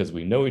 because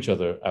we know each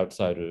other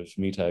outside of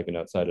MeTAG and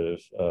outside of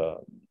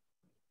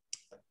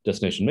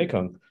Destination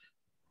Mekong,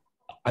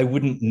 I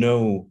wouldn't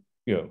know,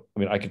 you know, I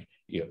mean, I could,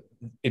 you know,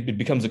 it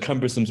becomes a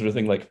cumbersome sort of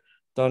thing like,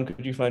 Don,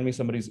 could you find me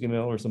somebody's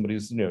email or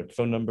somebody's, you know,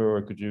 phone number,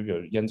 or could you, you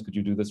know, Jens, could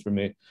you do this for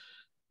me?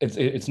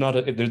 It's not,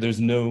 there's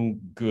no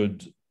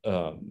good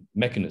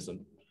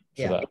mechanism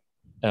for that.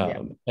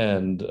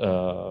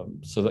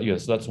 So that,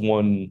 yes, that's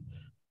one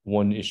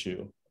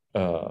issue.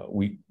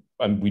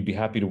 We'd be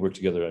happy to work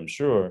together, I'm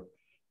sure,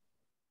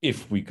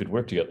 if we could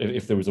work together,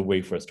 if there was a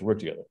way for us to work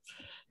together.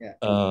 Yeah.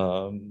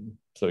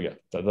 So yeah,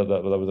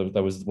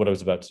 that was what I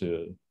was about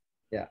to.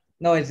 Yeah,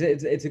 no, it's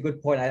a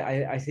good point.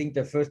 I think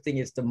the first thing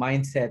is the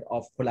mindset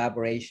of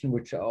collaboration,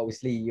 which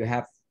obviously you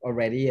have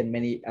already and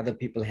many other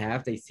people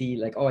have. They see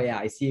like, oh yeah,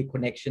 I see a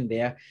connection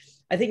there.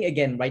 I think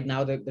again, right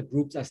now the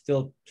groups are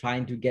still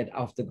trying to get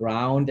off the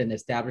ground and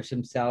establish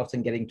themselves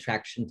and getting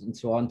traction and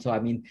so on. So I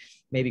mean,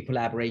 maybe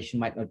collaboration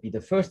might not be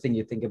the first thing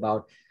you think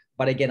about,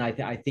 but again,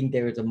 I think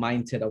there is a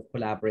mindset of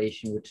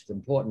collaboration which is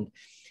important.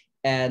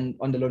 And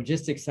on the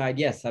logistics side,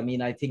 yes, I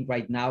mean, I think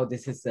right now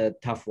this is a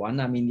tough one.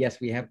 I mean, yes,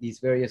 we have these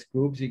various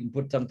groups. You can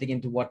put something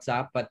into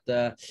WhatsApp, but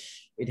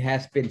it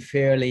has been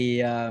fairly,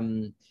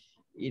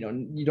 you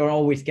know, you don't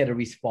always get a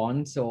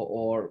response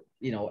or,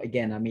 you know,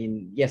 again, I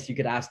mean, yes, you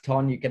could ask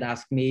Ton, you can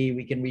ask me,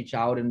 we can reach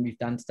out, and we've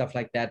done stuff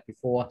like that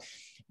before.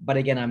 But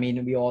again, I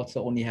mean, we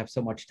also only have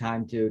so much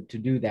time to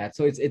do that.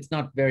 So it's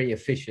not very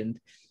efficient.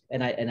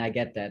 And I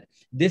get that.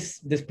 This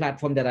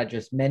platform that I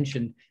just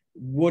mentioned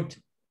would,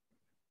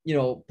 you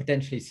know,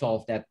 potentially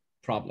solve that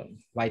problem,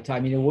 right? So,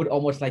 I mean, it would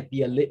almost like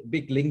be a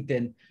big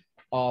LinkedIn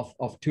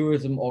of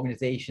tourism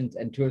organizations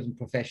and tourism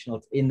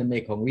professionals in the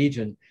Mekong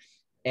region.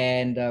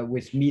 And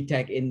with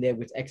MeTAG in there,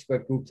 with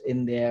expert groups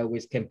in there,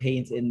 with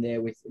campaigns in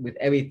there, with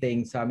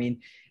everything. So, I mean,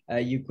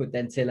 you could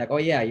then say like, oh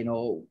yeah, you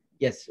know,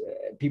 yes,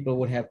 people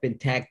would have been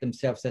tagged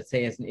themselves, let's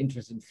say, as an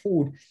interest in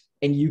food.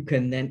 And you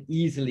can then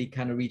easily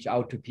kind of reach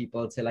out to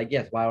people and say like,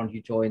 yes, why don't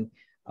you join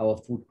our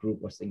food group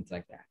or things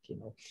like that, you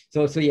know?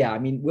 So yeah, I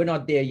mean, we're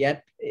not there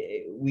yet.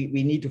 We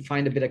need to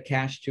find a bit of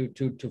cash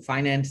to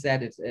finance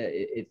that.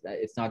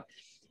 It's not,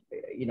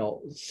 you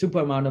know, super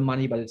amount of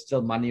money, but it's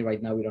still money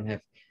right now. We don't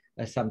have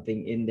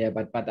something in there,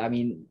 but I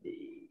mean,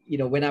 you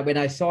know, when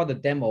I saw the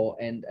demo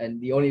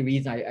and the only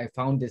reason I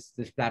found this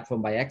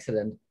platform by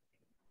accident,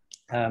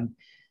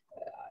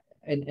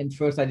 and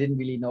first I didn't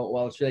really know,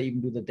 well, should I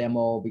even do the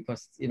demo,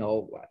 because, you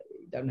know, I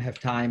don't have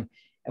time.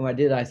 And when I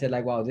did, I said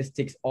like, wow, this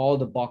ticks all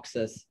the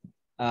boxes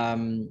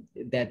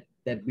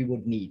that we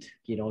would need,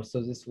 you know.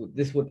 So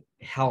this would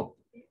help,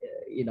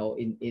 you know,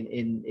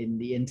 in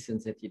the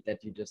instance that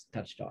you just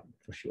touched on,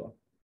 for sure.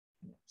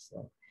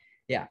 So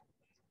yeah,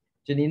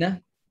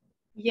 Janina.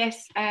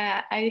 Yes,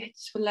 I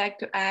just would like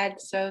to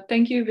add. So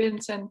thank you,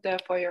 Vincent,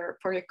 for your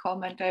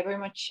comment. I very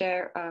much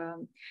share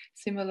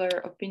similar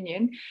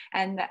opinion,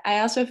 and I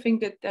also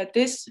think that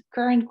this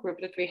current group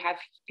that we have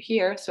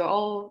here, so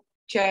all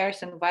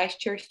chairs and vice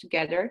chairs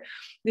together,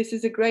 this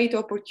is a great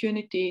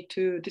opportunity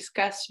to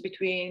discuss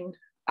between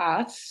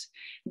us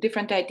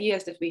different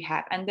ideas that we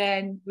have, and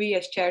then we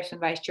as chairs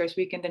and vice chairs,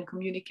 we can then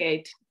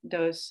communicate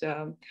those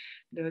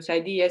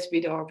ideas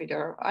with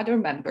our other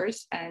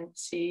members and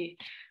see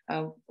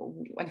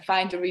and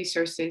find the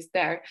resources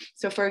there.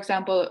 So for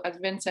example, as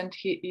Vincent,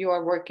 you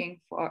are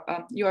working for,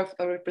 you are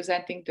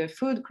representing the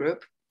food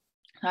group,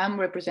 I'm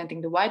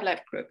representing the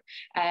wildlife group,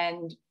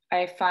 and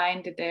I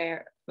find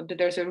that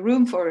there's a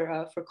room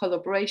for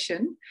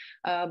collaboration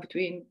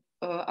between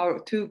our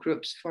two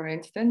groups, for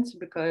instance,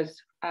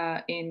 because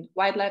in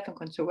wildlife and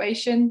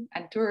conservation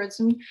and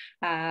tourism,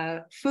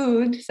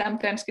 food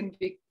sometimes can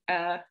be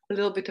a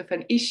little bit of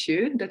an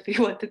issue that we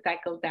want to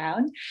tackle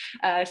down.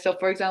 So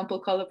for example,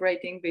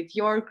 collaborating with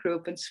your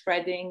group and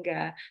spreading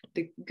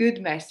the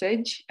good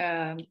message,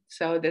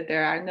 so that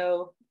there are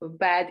no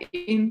bad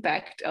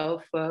impact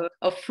of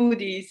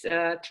foodies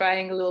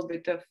trying a little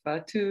bit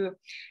of too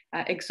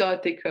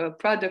exotic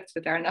products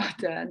that are not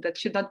that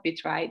should not be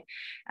tried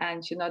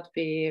and should not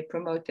be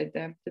promoted.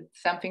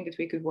 It's something that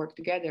we could work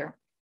together.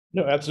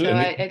 No,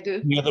 absolutely. So I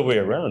do the other way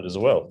around as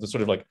well. The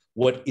sort of like,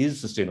 what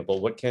is sustainable?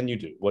 What can you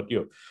do?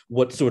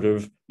 What sort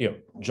of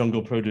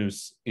jungle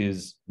produce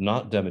is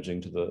not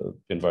damaging to the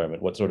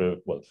environment? What sort of,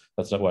 well,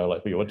 that's not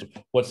wildlife. But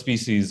what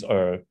species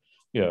are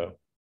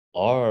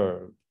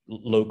are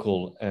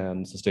local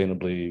and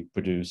sustainably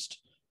produced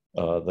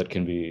that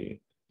can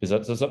be?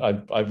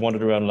 I've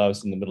wandered around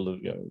Laos in the middle of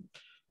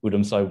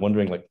Udam Sai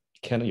wondering, like,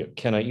 can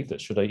I eat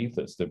this? Should I eat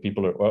this? That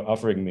people are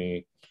offering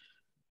me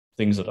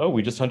things that, oh,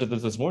 we just hunted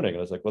this morning, and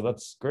I was like, well,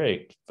 that's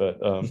great, but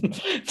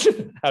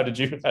how did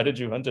you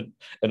hunt it,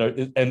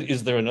 and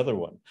is there another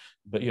one?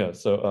 But no,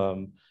 so I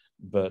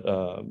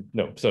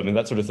mean,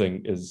 that sort of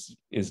thing is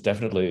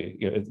definitely,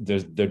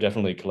 there are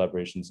definitely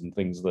collaborations and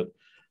things that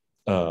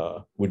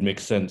would make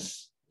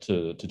sense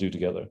to do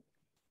together.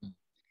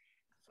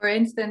 For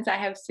instance, I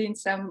have seen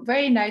some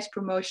very nice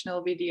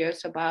promotional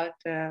videos about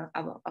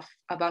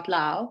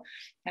Lao.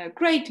 A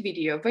great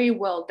video, very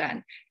well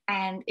done.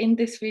 And in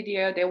this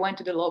video, they went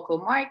to the local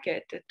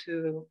market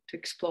to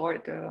explore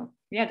the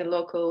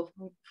local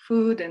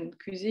food and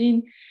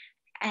cuisine.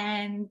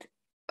 And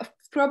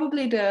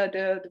probably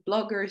the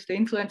bloggers, the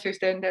influencers,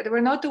 they were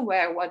not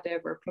aware what they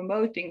were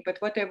promoting, but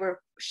what they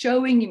were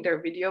showing in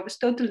their video was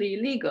totally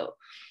illegal.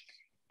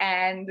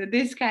 And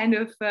this kind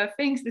of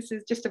things, this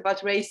is just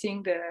about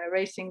raising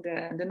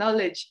the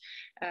knowledge,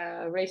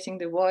 raising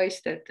the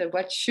voice that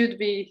what should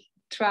be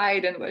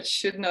tried and what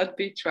should not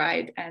be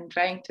tried, and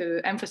trying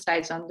to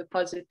emphasize on the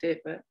positive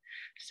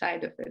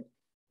side of it.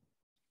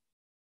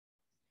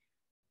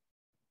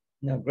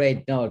 No,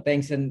 great. No,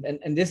 thanks. And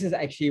this is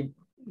actually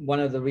one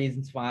of the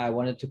reasons why I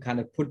wanted to kind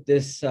of put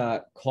this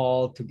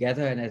call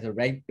together, and as a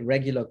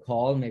regular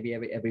call, maybe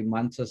every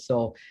month or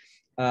so,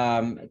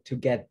 to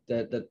get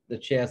the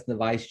chairs and the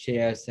vice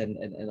chairs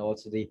and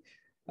also the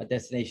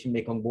Destination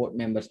Mekong board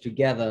members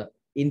together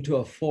into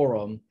a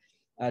forum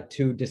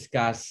to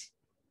discuss,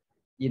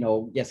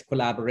 yes,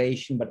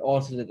 collaboration, but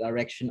also the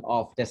direction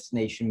of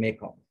Destination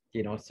Mekong.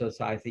 So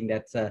I think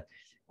that's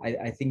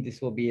I think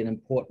this will be an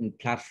important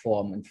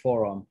platform and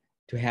forum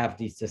to have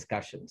these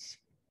discussions.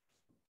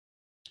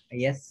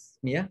 Yes,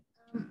 Mia?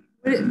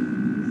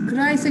 Could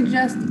I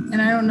suggest,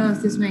 and I don't know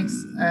if this makes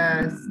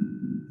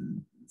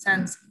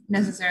sense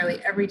necessarily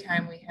every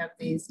time we have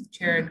these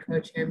chair and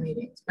co-chair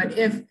meetings, but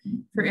if,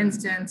 for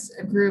instance,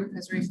 a group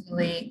has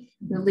recently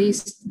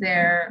released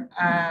their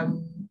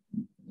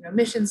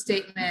mission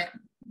statement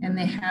and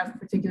they have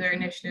particular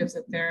initiatives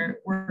that they're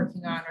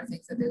working on or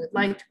things that they would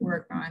like to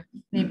work on,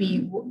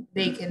 maybe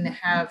they can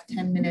have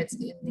 10 minutes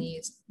in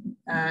these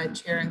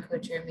chair and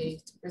co-chair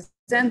meetings to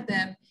present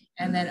them,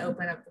 and then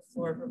open up the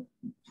floor for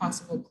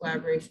possible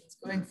collaborations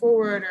going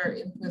forward or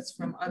inputs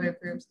from other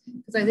groups.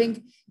 Because I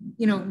think,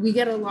 we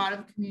get a lot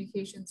of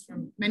communications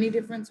from many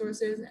different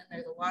sources, and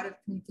there's a lot of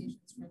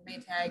communications from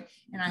MeTAG,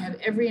 and I have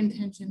every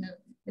intention of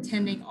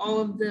attending all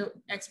of the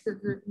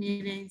expert group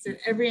meetings and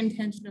every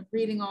intention of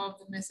reading all of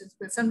the messages,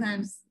 but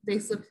sometimes they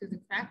slip through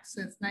the cracks.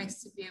 So it's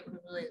nice to be able to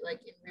really,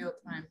 like, in real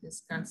time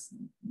discuss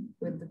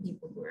with the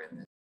people who are in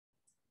this.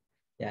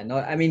 Yeah, no,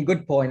 I mean,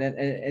 good point.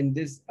 And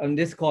on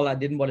this call, I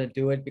didn't want to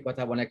do it because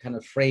I want to kind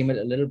of frame it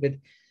a little bit.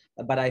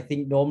 But I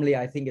think normally,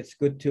 I think it's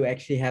good to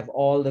actually have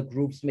all the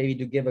groups maybe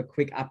to give a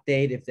quick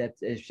update, if that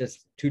is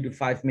just 2 to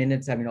 5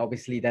 minutes. I mean,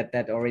 obviously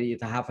that already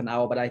is a half an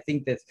hour, but I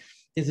think this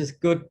is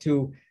good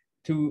to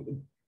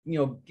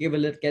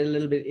get a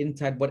little bit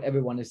insight what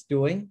everyone is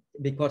doing,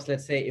 because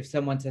let's say if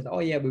someone says, oh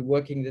yeah, we're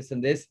working this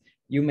and this,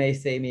 you may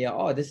say me,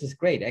 oh, this is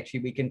great,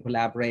 actually we can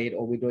collaborate,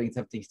 or we're doing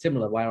something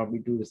similar, why don't we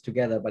do this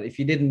together? But if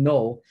you didn't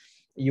know,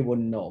 you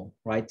wouldn't know,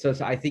 right? So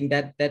I think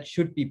that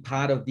should be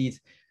part of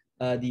these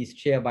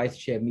chair vice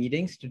chair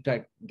meetings, to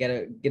try get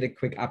a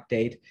quick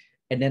update,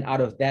 and then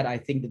out of that I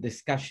think the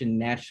discussion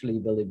naturally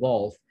will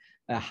evolve,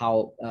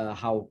 how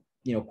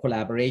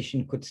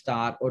collaboration could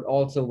start. Or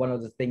also one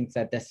of the things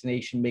that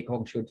Destination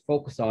Mekong should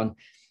focus on,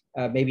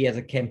 maybe as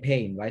a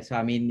campaign, right? So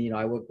I mean,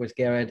 I work with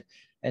Garrett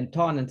and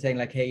Ton and saying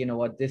like, hey, you know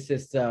what, this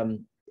is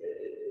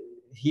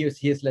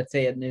here's let's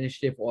say an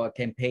initiative or a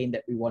campaign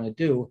that we want to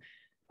do.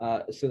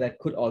 So that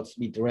could also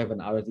be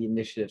driven out of the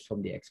initiatives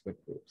from the expert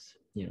groups,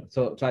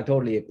 so I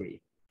totally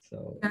agree.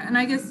 So yeah, and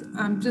I guess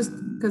just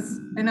because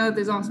I know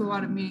there's also a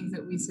lot of meetings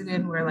that we sit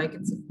in where like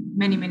it's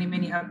many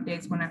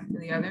updates one after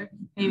the other.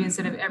 Maybe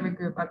instead of every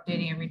group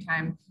updating every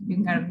time, you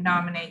can kind of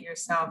nominate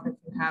yourself if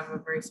you have a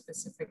very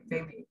specific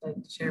thing that you'd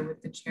like to share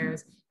with the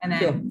chairs, and then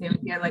sure, they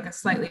would get like a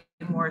slightly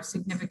more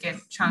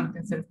significant chunk.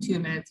 Instead of 2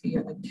 minutes, you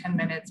get like 10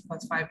 minutes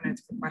plus 5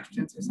 minutes for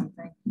questions or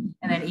something,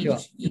 and then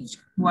each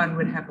one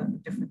would have a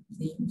different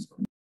theme.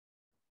 So.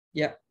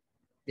 Yeah,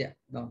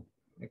 no,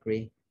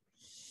 agree.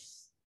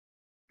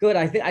 Good.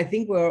 I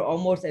think we're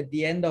almost at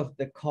the end of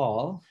the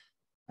call.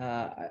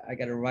 I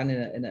got to run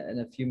in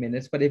a few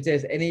minutes, but if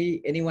there's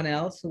anyone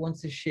else who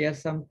wants to share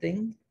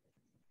something.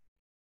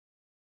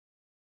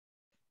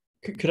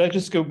 Could I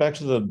just go back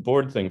to the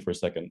board thing for a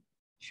second?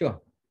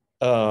 Sure.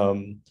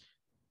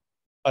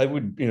 I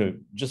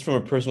would, just from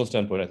a personal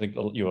standpoint, I think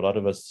a lot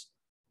of us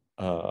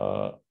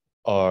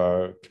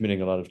are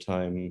committing a lot of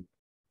time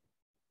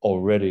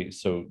already.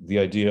 So the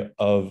idea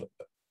of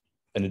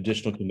an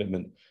additional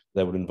commitment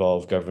that would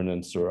involve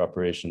governance or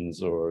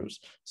operations or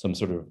some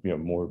sort of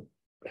more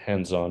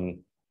hands-on,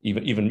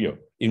 even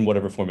in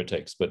whatever form it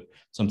takes, but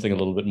something a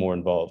little bit more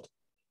involved,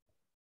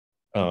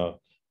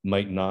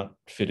 might not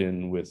fit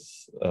in with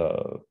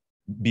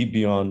be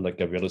beyond like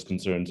Gabriela's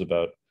concerns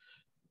about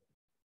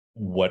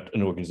what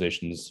an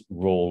organization's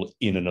role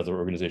in another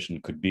organization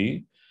could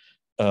be.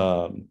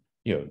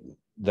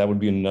 That would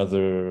be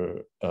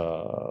another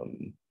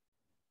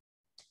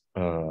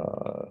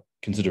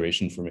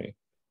consideration for me.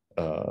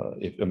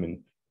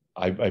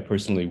 I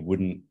personally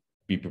wouldn't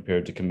be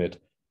prepared to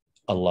commit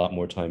a lot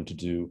more time to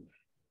do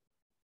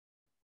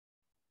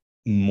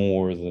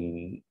more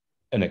than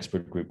an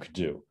expert group could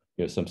do.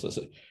 If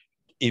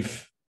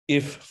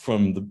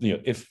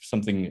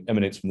something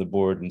emanates from the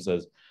board and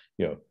says,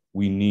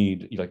 we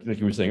need, like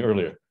you were saying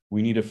earlier,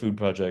 we need a food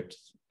project,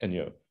 and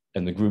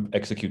the group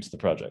executes the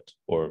project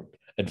or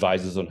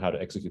advises on how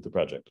to execute the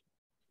project.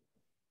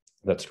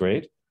 That's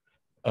great,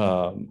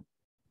 but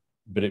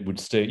it would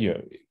stay,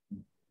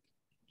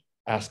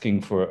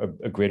 asking for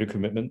a greater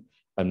commitment.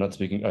 I'm not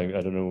speaking,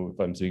 I don't know if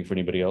I'm speaking for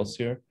anybody else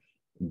here,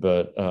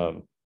 but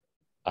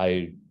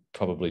I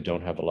probably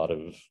don't have a lot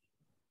of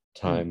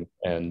time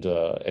and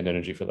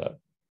energy for that.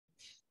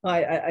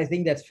 I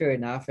think that's fair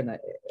enough, and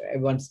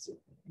everyone's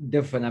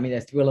different. I mean,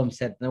 as Willem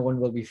said, no one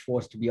will be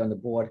forced to be on the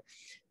board.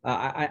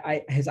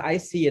 As I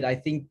see it, I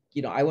think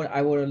I want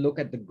to look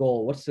at the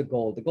goal. What's the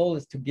goal? The goal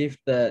is to give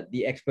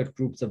the expert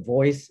groups a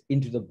voice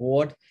into the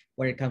board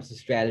when it comes to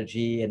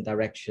strategy and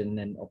direction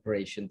and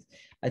operations.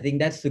 I think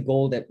that's the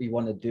goal that we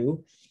want to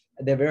do.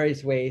 There are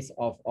various ways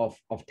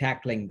of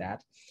tackling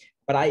that.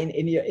 But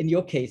in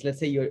your case, let's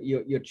say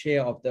you're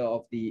chair of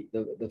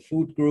the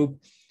food group,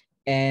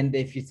 and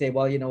if you say,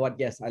 well, you know what,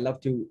 yes, I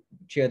love to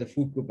chair the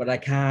food group, but I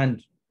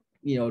can't,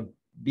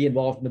 be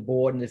involved in the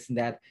board and this and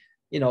that.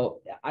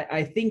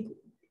 I think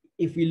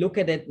if we look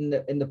at it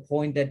in the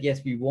point that,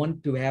 yes, we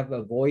want to have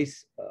a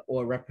voice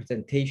or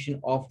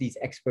representation of these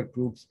expert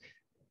groups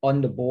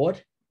on the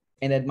board,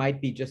 and it might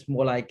be just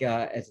more like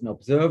as an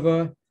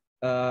observer,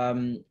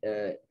 and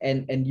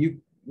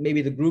you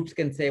maybe the groups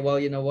can say, well,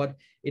 you know what,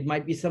 it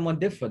might be someone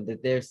different,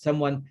 that there's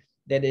someone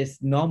that is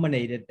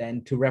nominated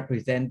then to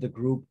represent the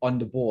group on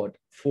the board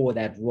for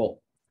that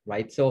role,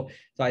 right? So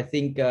I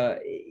think there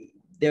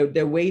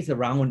are ways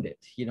around it,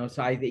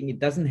 so I think it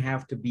doesn't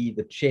have to be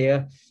the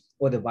chair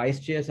or the vice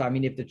chair. So I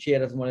mean, if the chair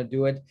doesn't want to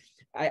do it,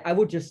 I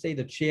would just say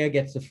the chair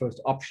gets the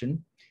first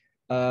option,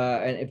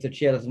 and if the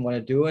chair doesn't want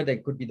to do it,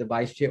 it could be the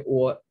vice chair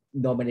or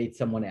nominate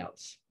someone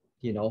else.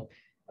 The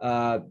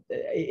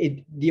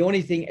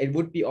only thing, it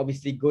would be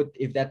obviously good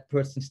if that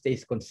person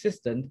stays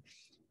consistent,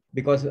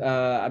 because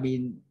I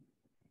mean,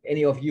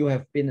 any of you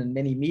have been in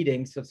many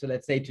meetings. So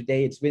let's say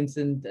today it's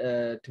Vincent,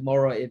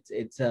 tomorrow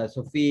it's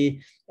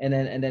Sophie, and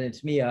then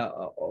it's Mia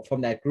from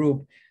that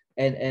group,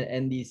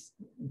 and these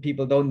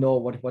people don't know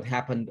what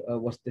happened,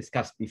 was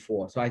discussed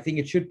before. So I think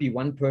it should be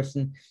one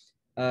person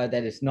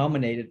that is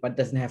nominated, but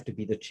doesn't have to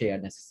be the chair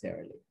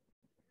necessarily.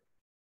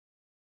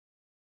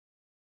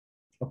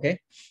 Okay.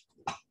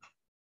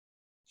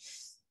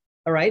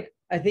 All right.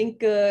 I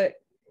think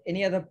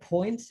any other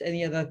points,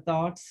 any other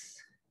thoughts?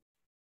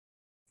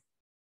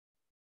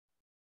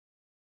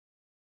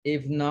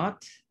 If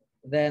not,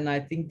 then I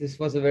think this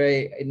was a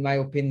very, in my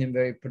opinion,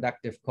 very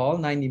productive call,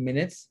 90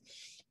 minutes.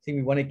 think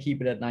we want to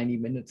keep it at 90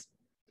 minutes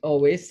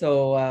always.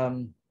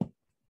 So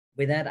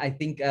with that, I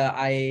think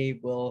I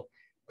will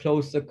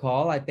close the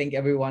call. I thank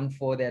everyone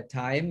for their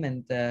time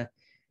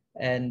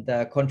and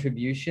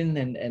contribution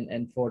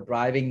and for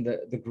driving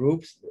the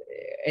groups.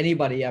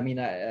 Anybody, I mean,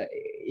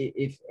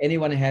 if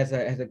anyone has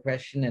a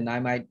question, and I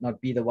might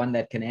not be the one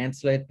that can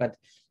answer it, but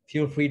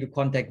feel free to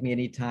contact me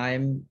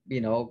anytime, you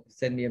know,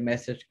 send me a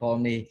message, call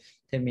me,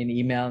 send me an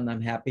email, and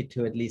I'm happy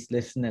to at least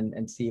listen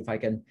and see if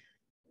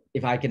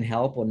I can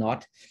help or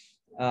not.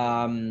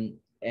 And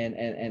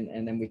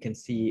then we can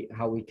see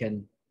how we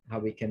can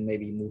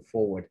maybe move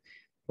forward.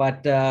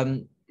 But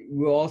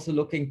we're also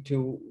looking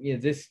to, you know,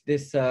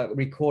 this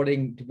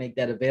recording, to make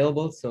that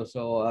available,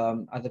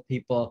 so other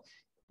people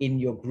in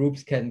your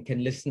groups can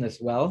listen as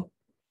well.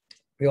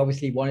 We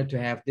obviously wanted to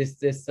have this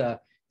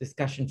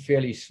discussion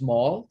fairly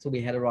small, so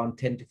we had around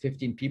 10 to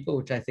 15 people,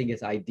 which I think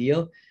is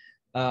ideal.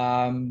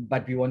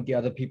 But we want the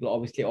other people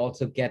obviously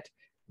also get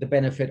the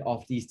benefit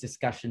of these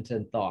discussions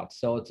and thoughts.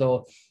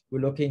 So we're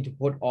looking to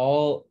put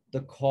all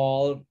the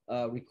call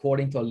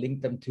recordings or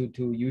link them to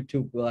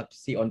YouTube. We'll have to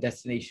see on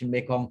Destination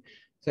Mekong,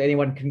 so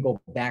anyone can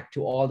go back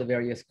to all the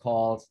various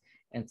calls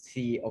and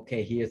see,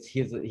 okay,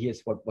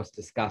 here's what was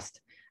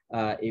discussed.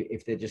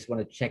 If they just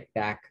want to check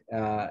back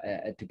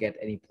to get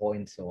any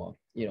points, or,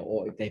 you know,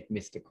 or if they've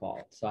missed a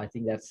call. So I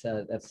think that's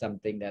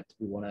something that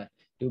we want to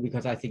do,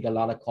 because I think a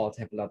lot of calls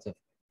have lots of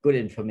good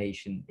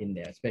information in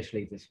there,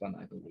 especially this one,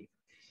 I believe.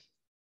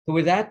 So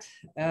with that,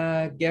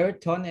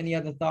 Garrett, Ton, any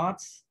other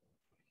thoughts?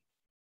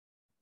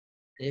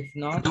 If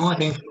not, no, I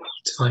think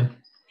it's fine.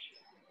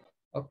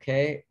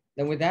 Okay,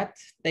 then with that,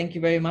 thank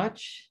you very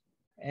much,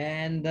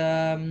 and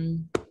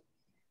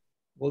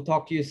we'll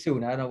talk to you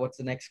soon. I don't know what's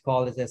the next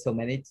call. Is there so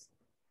many?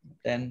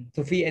 Then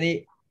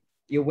Sophie,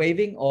 you're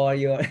waving or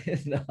you're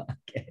no,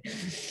 okay.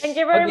 Thank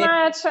you very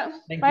much.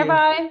 Bye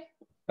bye.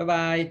 Bye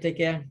bye. Take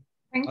care.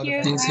 Thank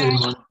you. Thanks, Bye.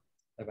 everyone.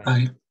 Bye bye.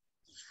 Bye.